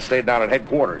laughed at, I'd stayed down at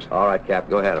headquarters. All right,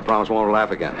 Cap, go ahead. I promise I won't laugh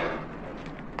again.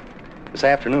 This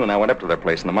afternoon, I went up to their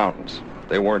place in the mountains.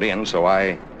 They weren't in, so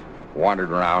I wandered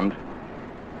around.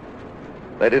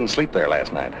 They didn't sleep there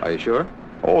last night. Are you sure?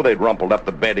 Oh, they'd rumpled up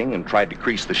the bedding and tried to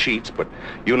crease the sheets, but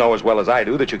you know as well as I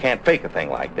do that you can't fake a thing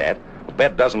like that. A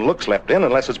bed doesn't look slept in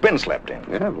unless it's been slept in.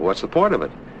 Yeah, but what's the point of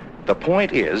it? The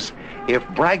point is, if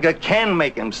Braga can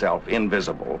make himself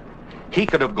invisible, he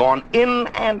could have gone in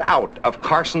and out of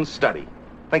Carson's study.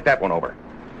 Think that one over.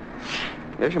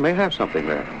 Yes, you may have something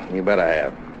there. You bet I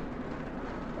have.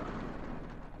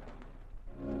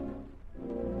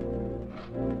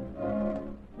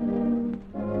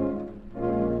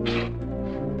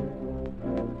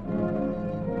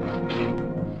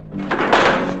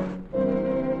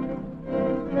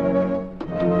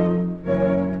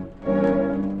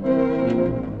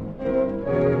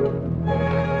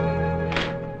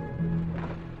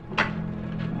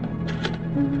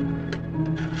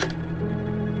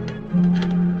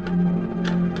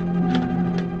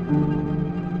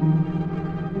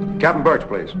 Captain Birch,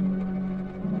 please.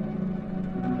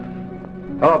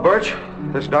 Hello, Birch.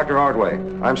 This is Dr. Ordway.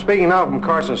 I'm speaking now from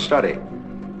Carson's study.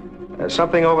 There's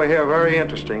something over here very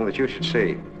interesting that you should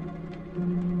see.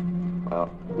 Well,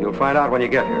 you'll find out when you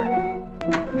get here.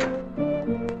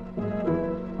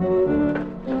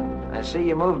 I see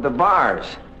you moved the bars.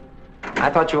 I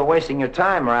thought you were wasting your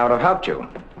time, or I would have helped you.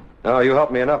 No, you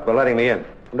helped me enough by letting me in.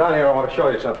 Come down here, I want to show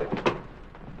you something.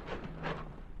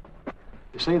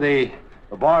 You see, the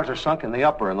bars are sunk in the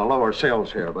upper and the lower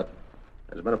sills here, but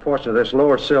there's been a portion of this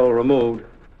lower sill removed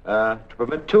to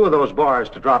permit two of those bars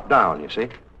to drop down, you see?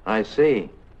 I see.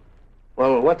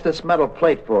 Well, what's this metal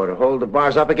plate for, to hold the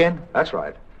bars up again? That's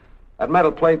right. That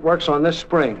metal plate works on this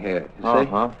spring here, you see?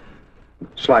 Uh-huh.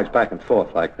 Slides back and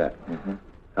forth like that. Mm-hmm.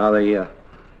 Now, the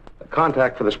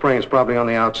contact for the spring is probably on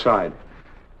the outside.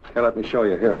 Here, let me show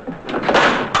you here.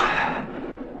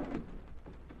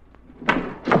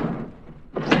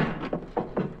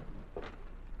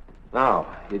 Now,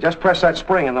 you just press that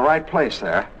spring in the right place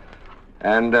there,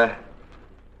 and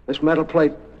this metal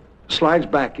plate slides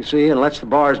back, you see, and lets the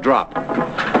bars drop.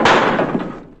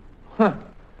 Huh.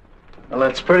 Well,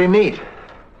 that's pretty neat.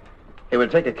 It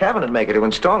would take a cabinet maker to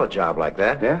install a job like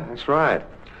that. Yeah, that's right.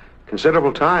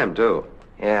 Considerable time, too.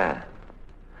 Yeah.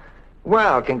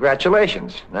 Well,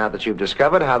 congratulations. Now that you've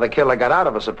discovered how the killer got out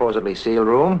of a supposedly sealed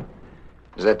room,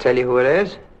 does that tell you who it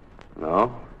is?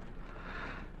 No.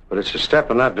 But it's a step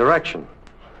in that direction.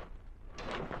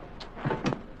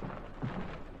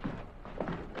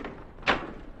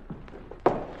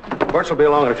 Birch will be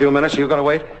along in a few minutes. Are you going to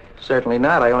wait? Certainly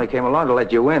not. I only came along to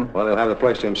let you in. Well, he'll have the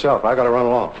place to himself. I got to run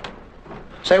along.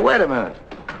 Say, wait a minute.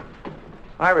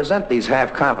 I resent these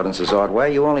half-confidences,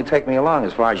 Ordway. You only take me along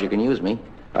as far as you can use me.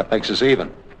 That makes us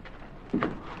even.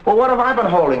 Well, what have I been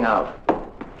holding out?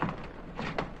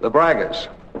 The Braggas.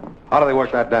 How do they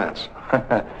work that dance?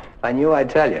 I knew I'd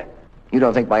tell you. You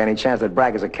don't think by any chance that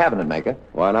Bragg is a cabinet maker?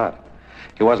 Why not?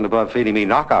 He wasn't above feeding me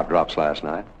knockout drops last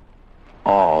night.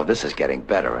 Oh, this is getting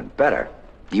better and better.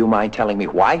 Do you mind telling me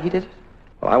why he did it?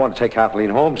 Well, I want to take Kathleen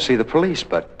home to see the police,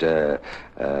 but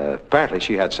apparently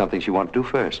she had something she wanted to do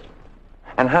first.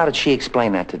 And how did she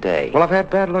explain that today? Well, I've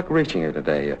had bad luck reaching her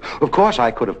today. Of course,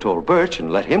 I could have told Birch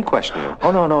and let him question her.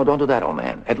 Oh, no, don't do that, old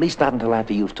man. At least not until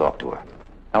after you've talked to her.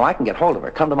 Now, I can get hold of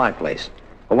her. Come to my place.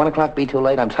 Will 1 o'clock be too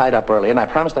late? I'm tied up early, and I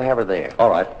promised to have her there. All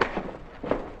right.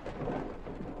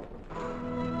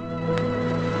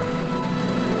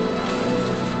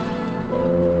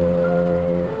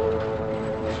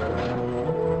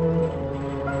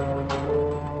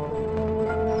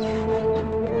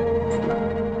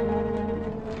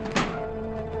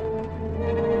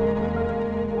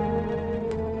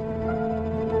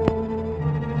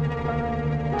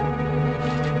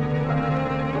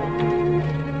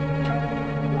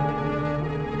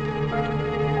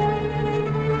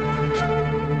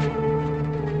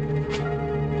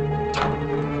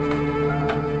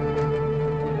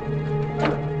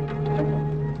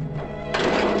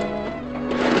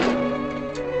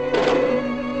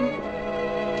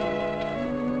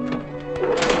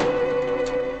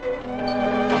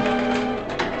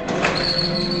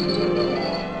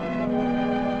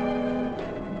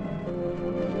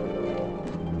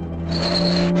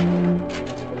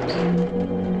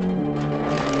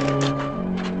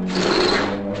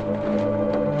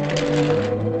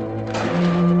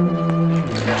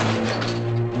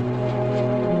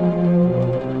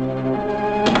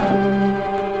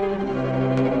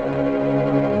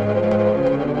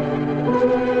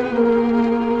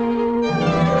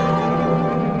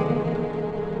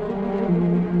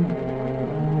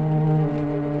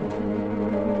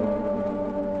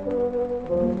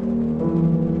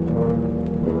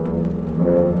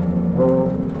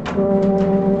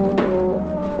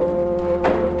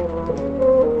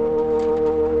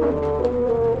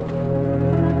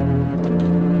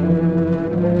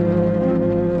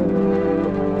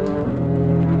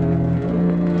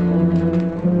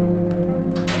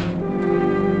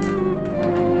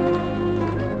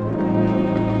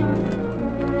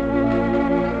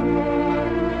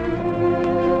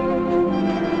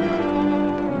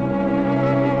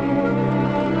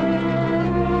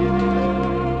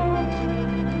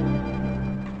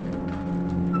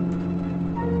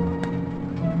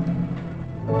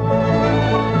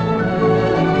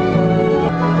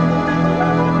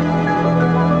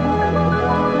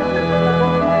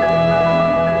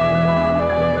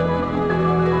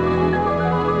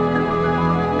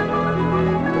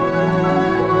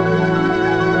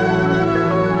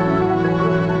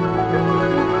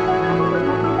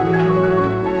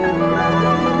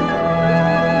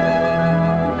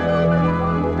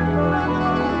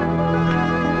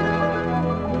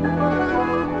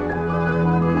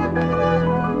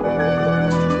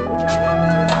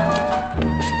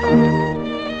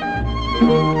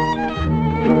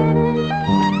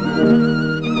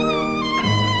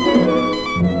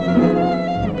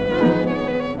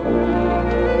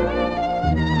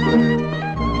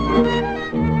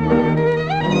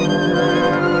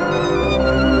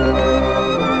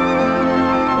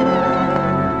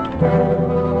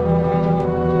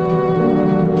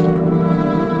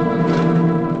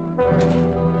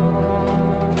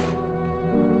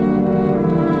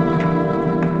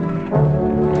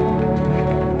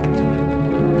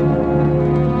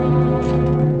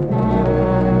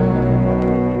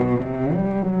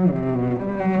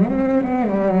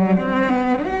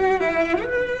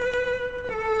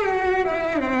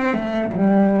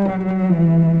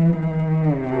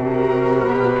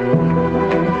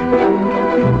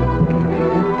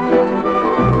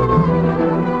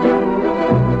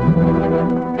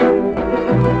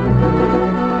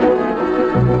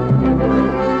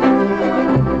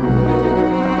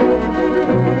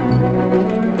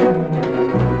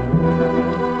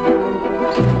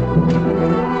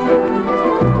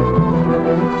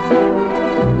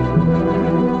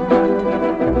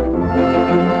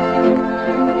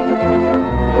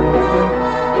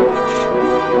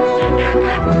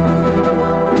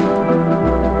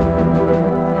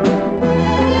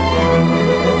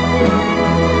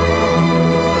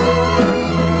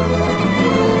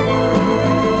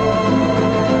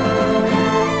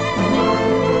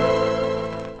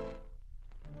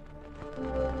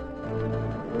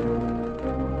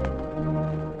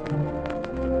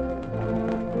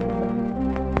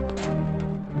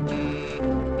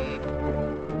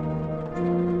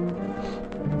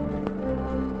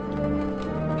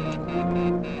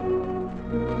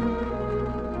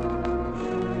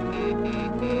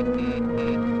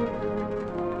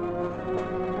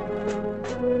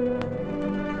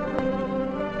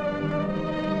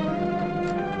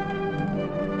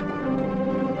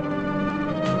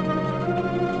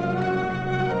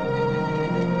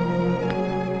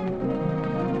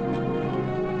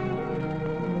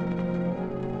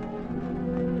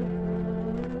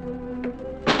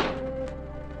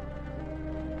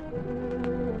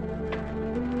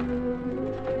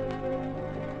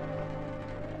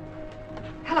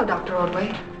 Hello, Dr.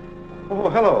 Ordway. Oh,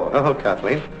 hello. Hello,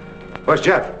 Kathleen. Where's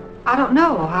Jeff? I don't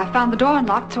know. I found the door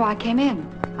unlocked, so I came in.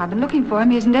 I've been looking for him.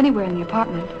 He isn't anywhere in the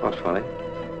apartment. That's funny.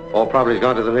 All property's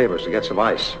gone to the neighbors to get some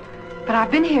ice. But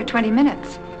I've been here 20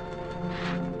 minutes.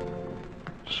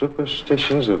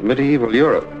 Superstitions of medieval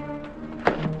Europe.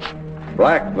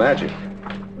 Black magic.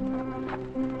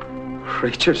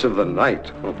 Creatures of the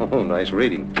night. Oh, nice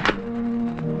reading.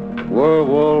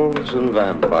 Werewolves and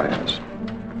vampires.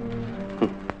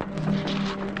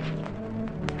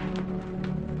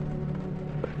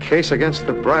 A case against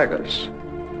the Braggers.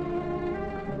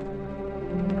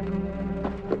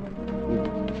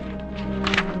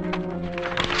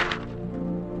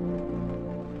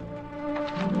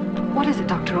 What is it,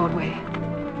 Dr. Ordway?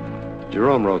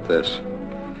 Jerome wrote this.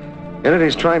 In it,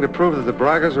 he's trying to prove that the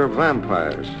Braggers are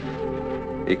vampires.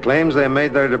 He claims they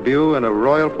made their debut in a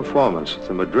royal performance at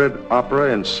the Madrid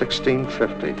Opera in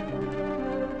 1650.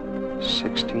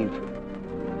 1650.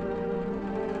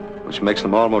 Which makes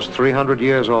them almost 300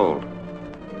 years old.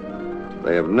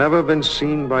 They have never been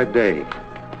seen by day.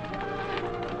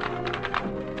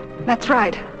 That's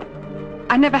right.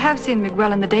 I never have seen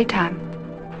Miguel in the daytime.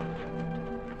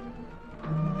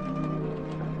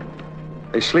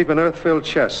 They sleep in earth-filled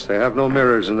chests. They have no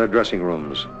mirrors in their dressing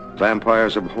rooms.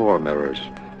 Vampires abhor mirrors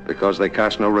because they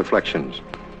cast no reflections.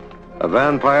 A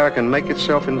vampire can make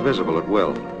itself invisible at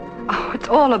will. Oh, it's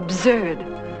all absurd.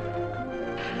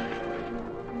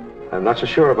 I'm not so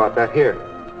sure about that here.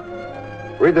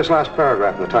 Read this last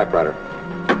paragraph in the typewriter.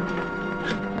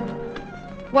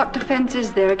 What defense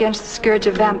is there against the scourge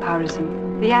of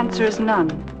vampirism? The answer is none.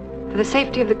 For the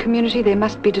safety of the community, they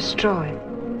must be destroyed.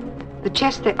 The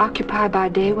chests they occupy by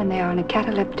day when they are in a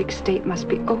cataleptic state must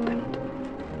be opened,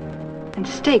 and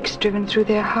stakes driven through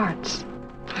their hearts.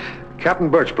 Captain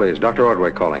Birch, please. Dr.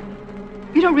 Ordway calling.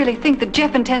 You don't really think that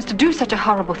Jeff intends to do such a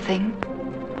horrible thing?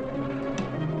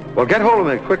 Well, get hold of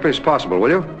him as quickly as possible, will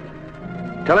you?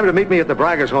 Tell him to meet me at the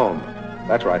Braggers' home.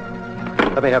 That's right.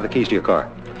 Let me have the keys to your car.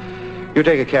 You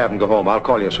take a cab and go home. I'll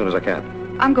call you as soon as I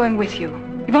can. I'm going with you.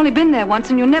 You've only been there once,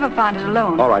 and you'll never find it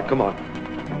alone. All right, come on.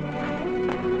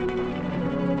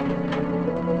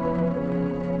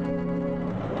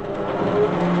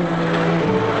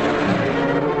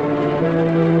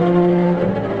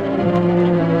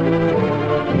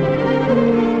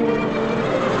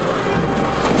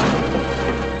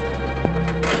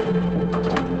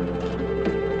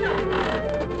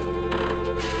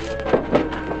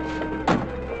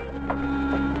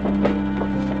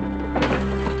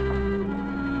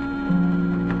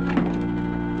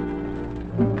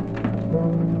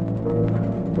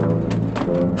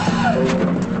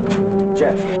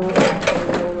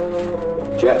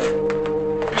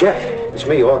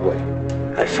 Ordway.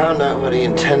 I found out what he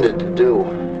intended to do.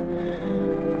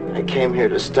 I came here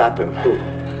to stop him.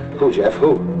 Who, Jeff?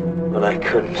 Who? But I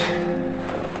couldn't.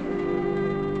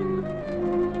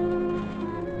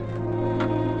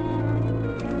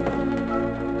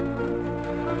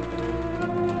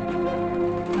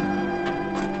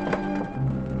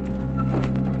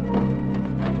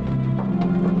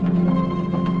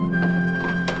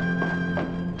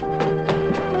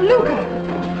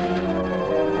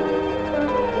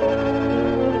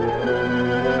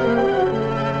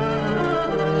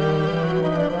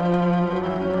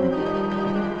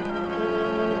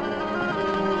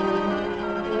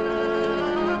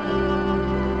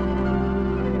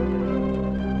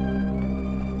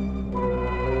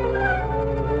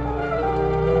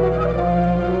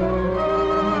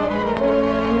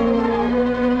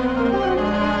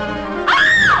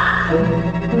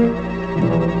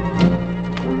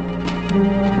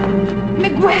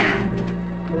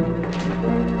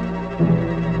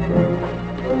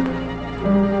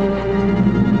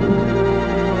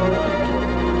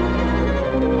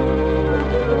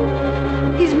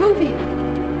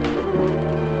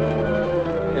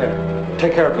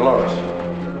 Take care of Dolores.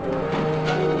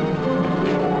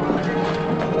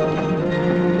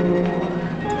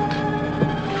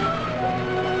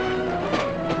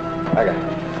 I got it.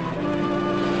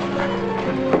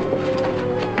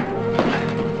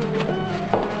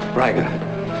 Braga,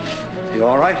 you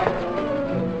all right?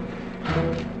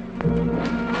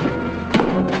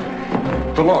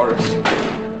 Dolores.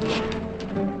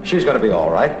 She's gonna be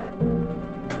all right.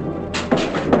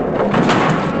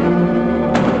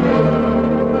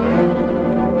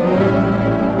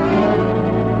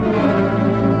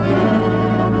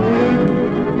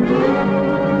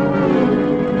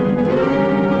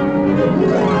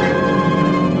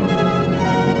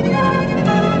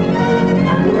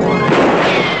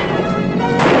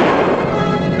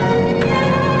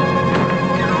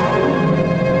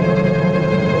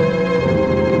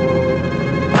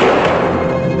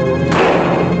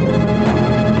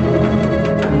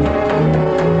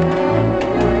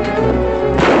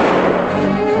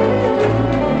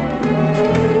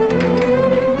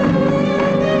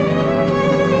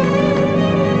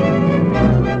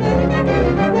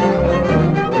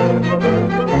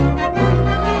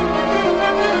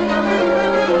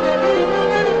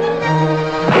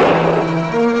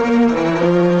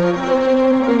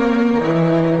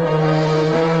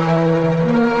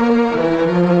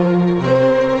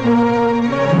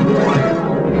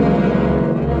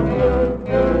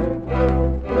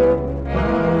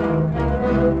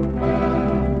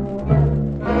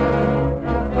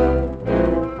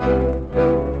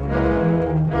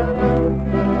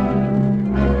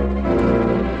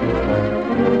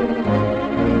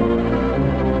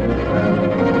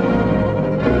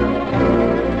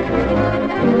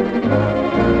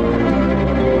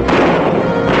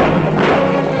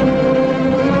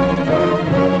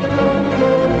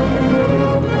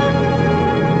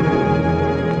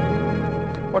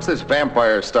 What's this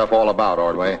vampire stuff all about,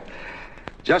 Ordway?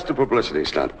 Just a publicity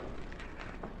stunt.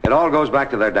 It all goes back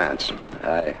to their dance.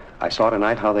 I saw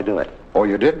tonight how they do it. Oh,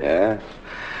 you did? Yeah.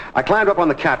 I climbed up on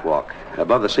the catwalk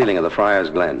above the ceiling of the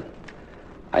Friar's Glen.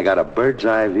 I got a bird's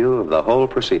eye view of the whole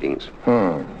proceedings.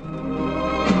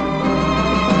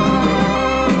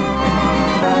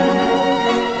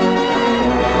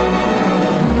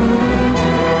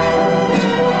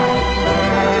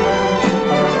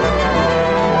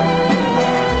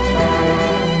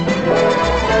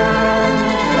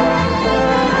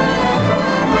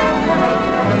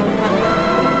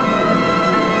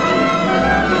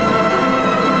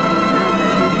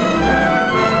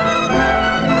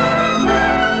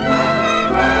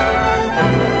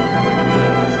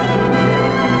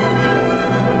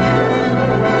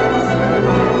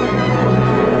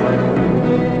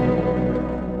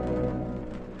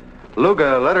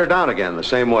 Luga let her down again the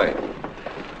same way.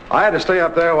 I had to stay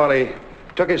up there while he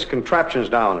took his contraptions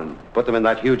down and put them in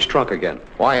that huge trunk again.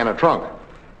 Why in a trunk?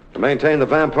 To maintain the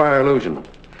vampire illusion.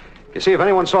 You see, if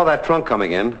anyone saw that trunk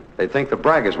coming in, they'd think the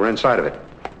Bragas were inside of it.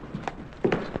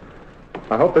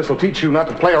 I hope this will teach you not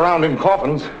to play around in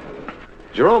coffins.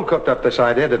 Jerome cooked up this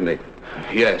idea, didn't he?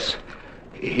 Yes.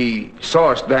 He saw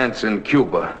us dance in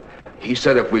Cuba. He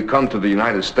said if we come to the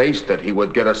United States that he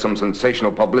would get us some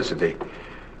sensational publicity.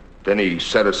 Then he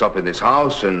set us up in his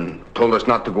house and told us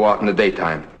not to go out in the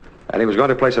daytime. And he was going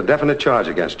to place a definite charge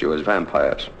against you as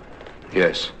vampires.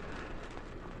 Yes.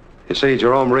 You see,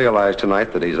 Jerome realized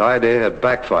tonight that his idea had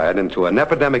backfired into an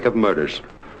epidemic of murders.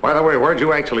 By the way, where'd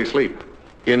you actually sleep?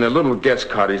 In a little guest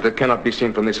cottage that cannot be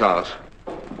seen from this house.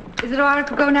 Is it all right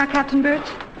to go now, Captain Birch?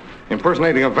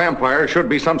 Impersonating a vampire should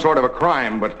be some sort of a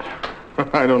crime, but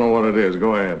I don't know what it is.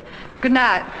 Go ahead. Good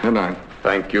night. Good night.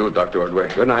 Thank you, Dr.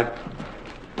 Ordway. Good night.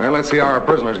 Well, let's see how our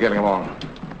prisoner's getting along.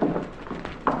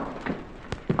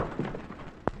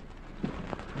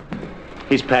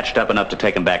 He's patched up enough to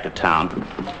take him back to town.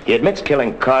 He admits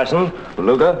killing Carson,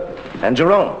 Luga, and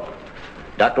Jerome.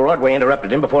 Dr. Ordway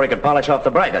interrupted him before he could polish off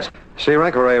the brightest. See,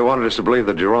 Rancoret wanted us to believe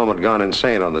that Jerome had gone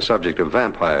insane on the subject of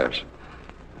vampires.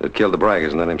 That killed the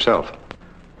Bragas and then himself.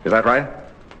 Is that right?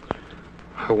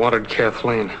 I wanted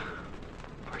Kathleen.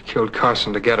 I killed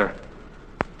Carson to get her.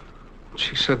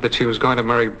 She said that she was going to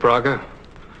marry Braga.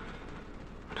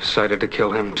 I decided to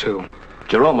kill him, too.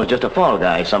 Jerome was just a fall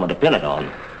guy, someone to pin it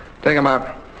on. Take him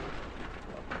out.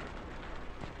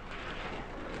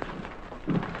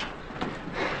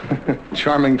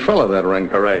 Charming fellow, that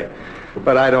Rancoret.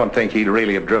 But I don't think he'd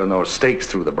really have driven those stakes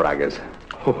through the Bragas.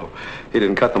 Oh, he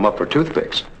didn't cut them up for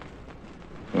toothpicks.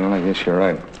 Well, I guess you're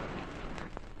right.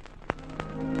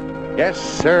 Yes,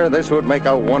 sir, this would make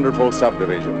a wonderful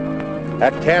subdivision.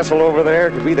 That castle over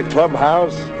there could be the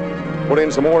clubhouse. Put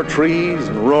in some more trees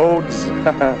and roads.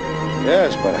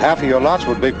 Yes, but half of your lots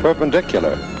would be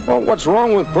perpendicular. Well, what's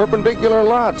wrong with perpendicular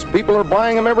lots? People are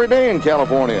buying them every day in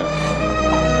California.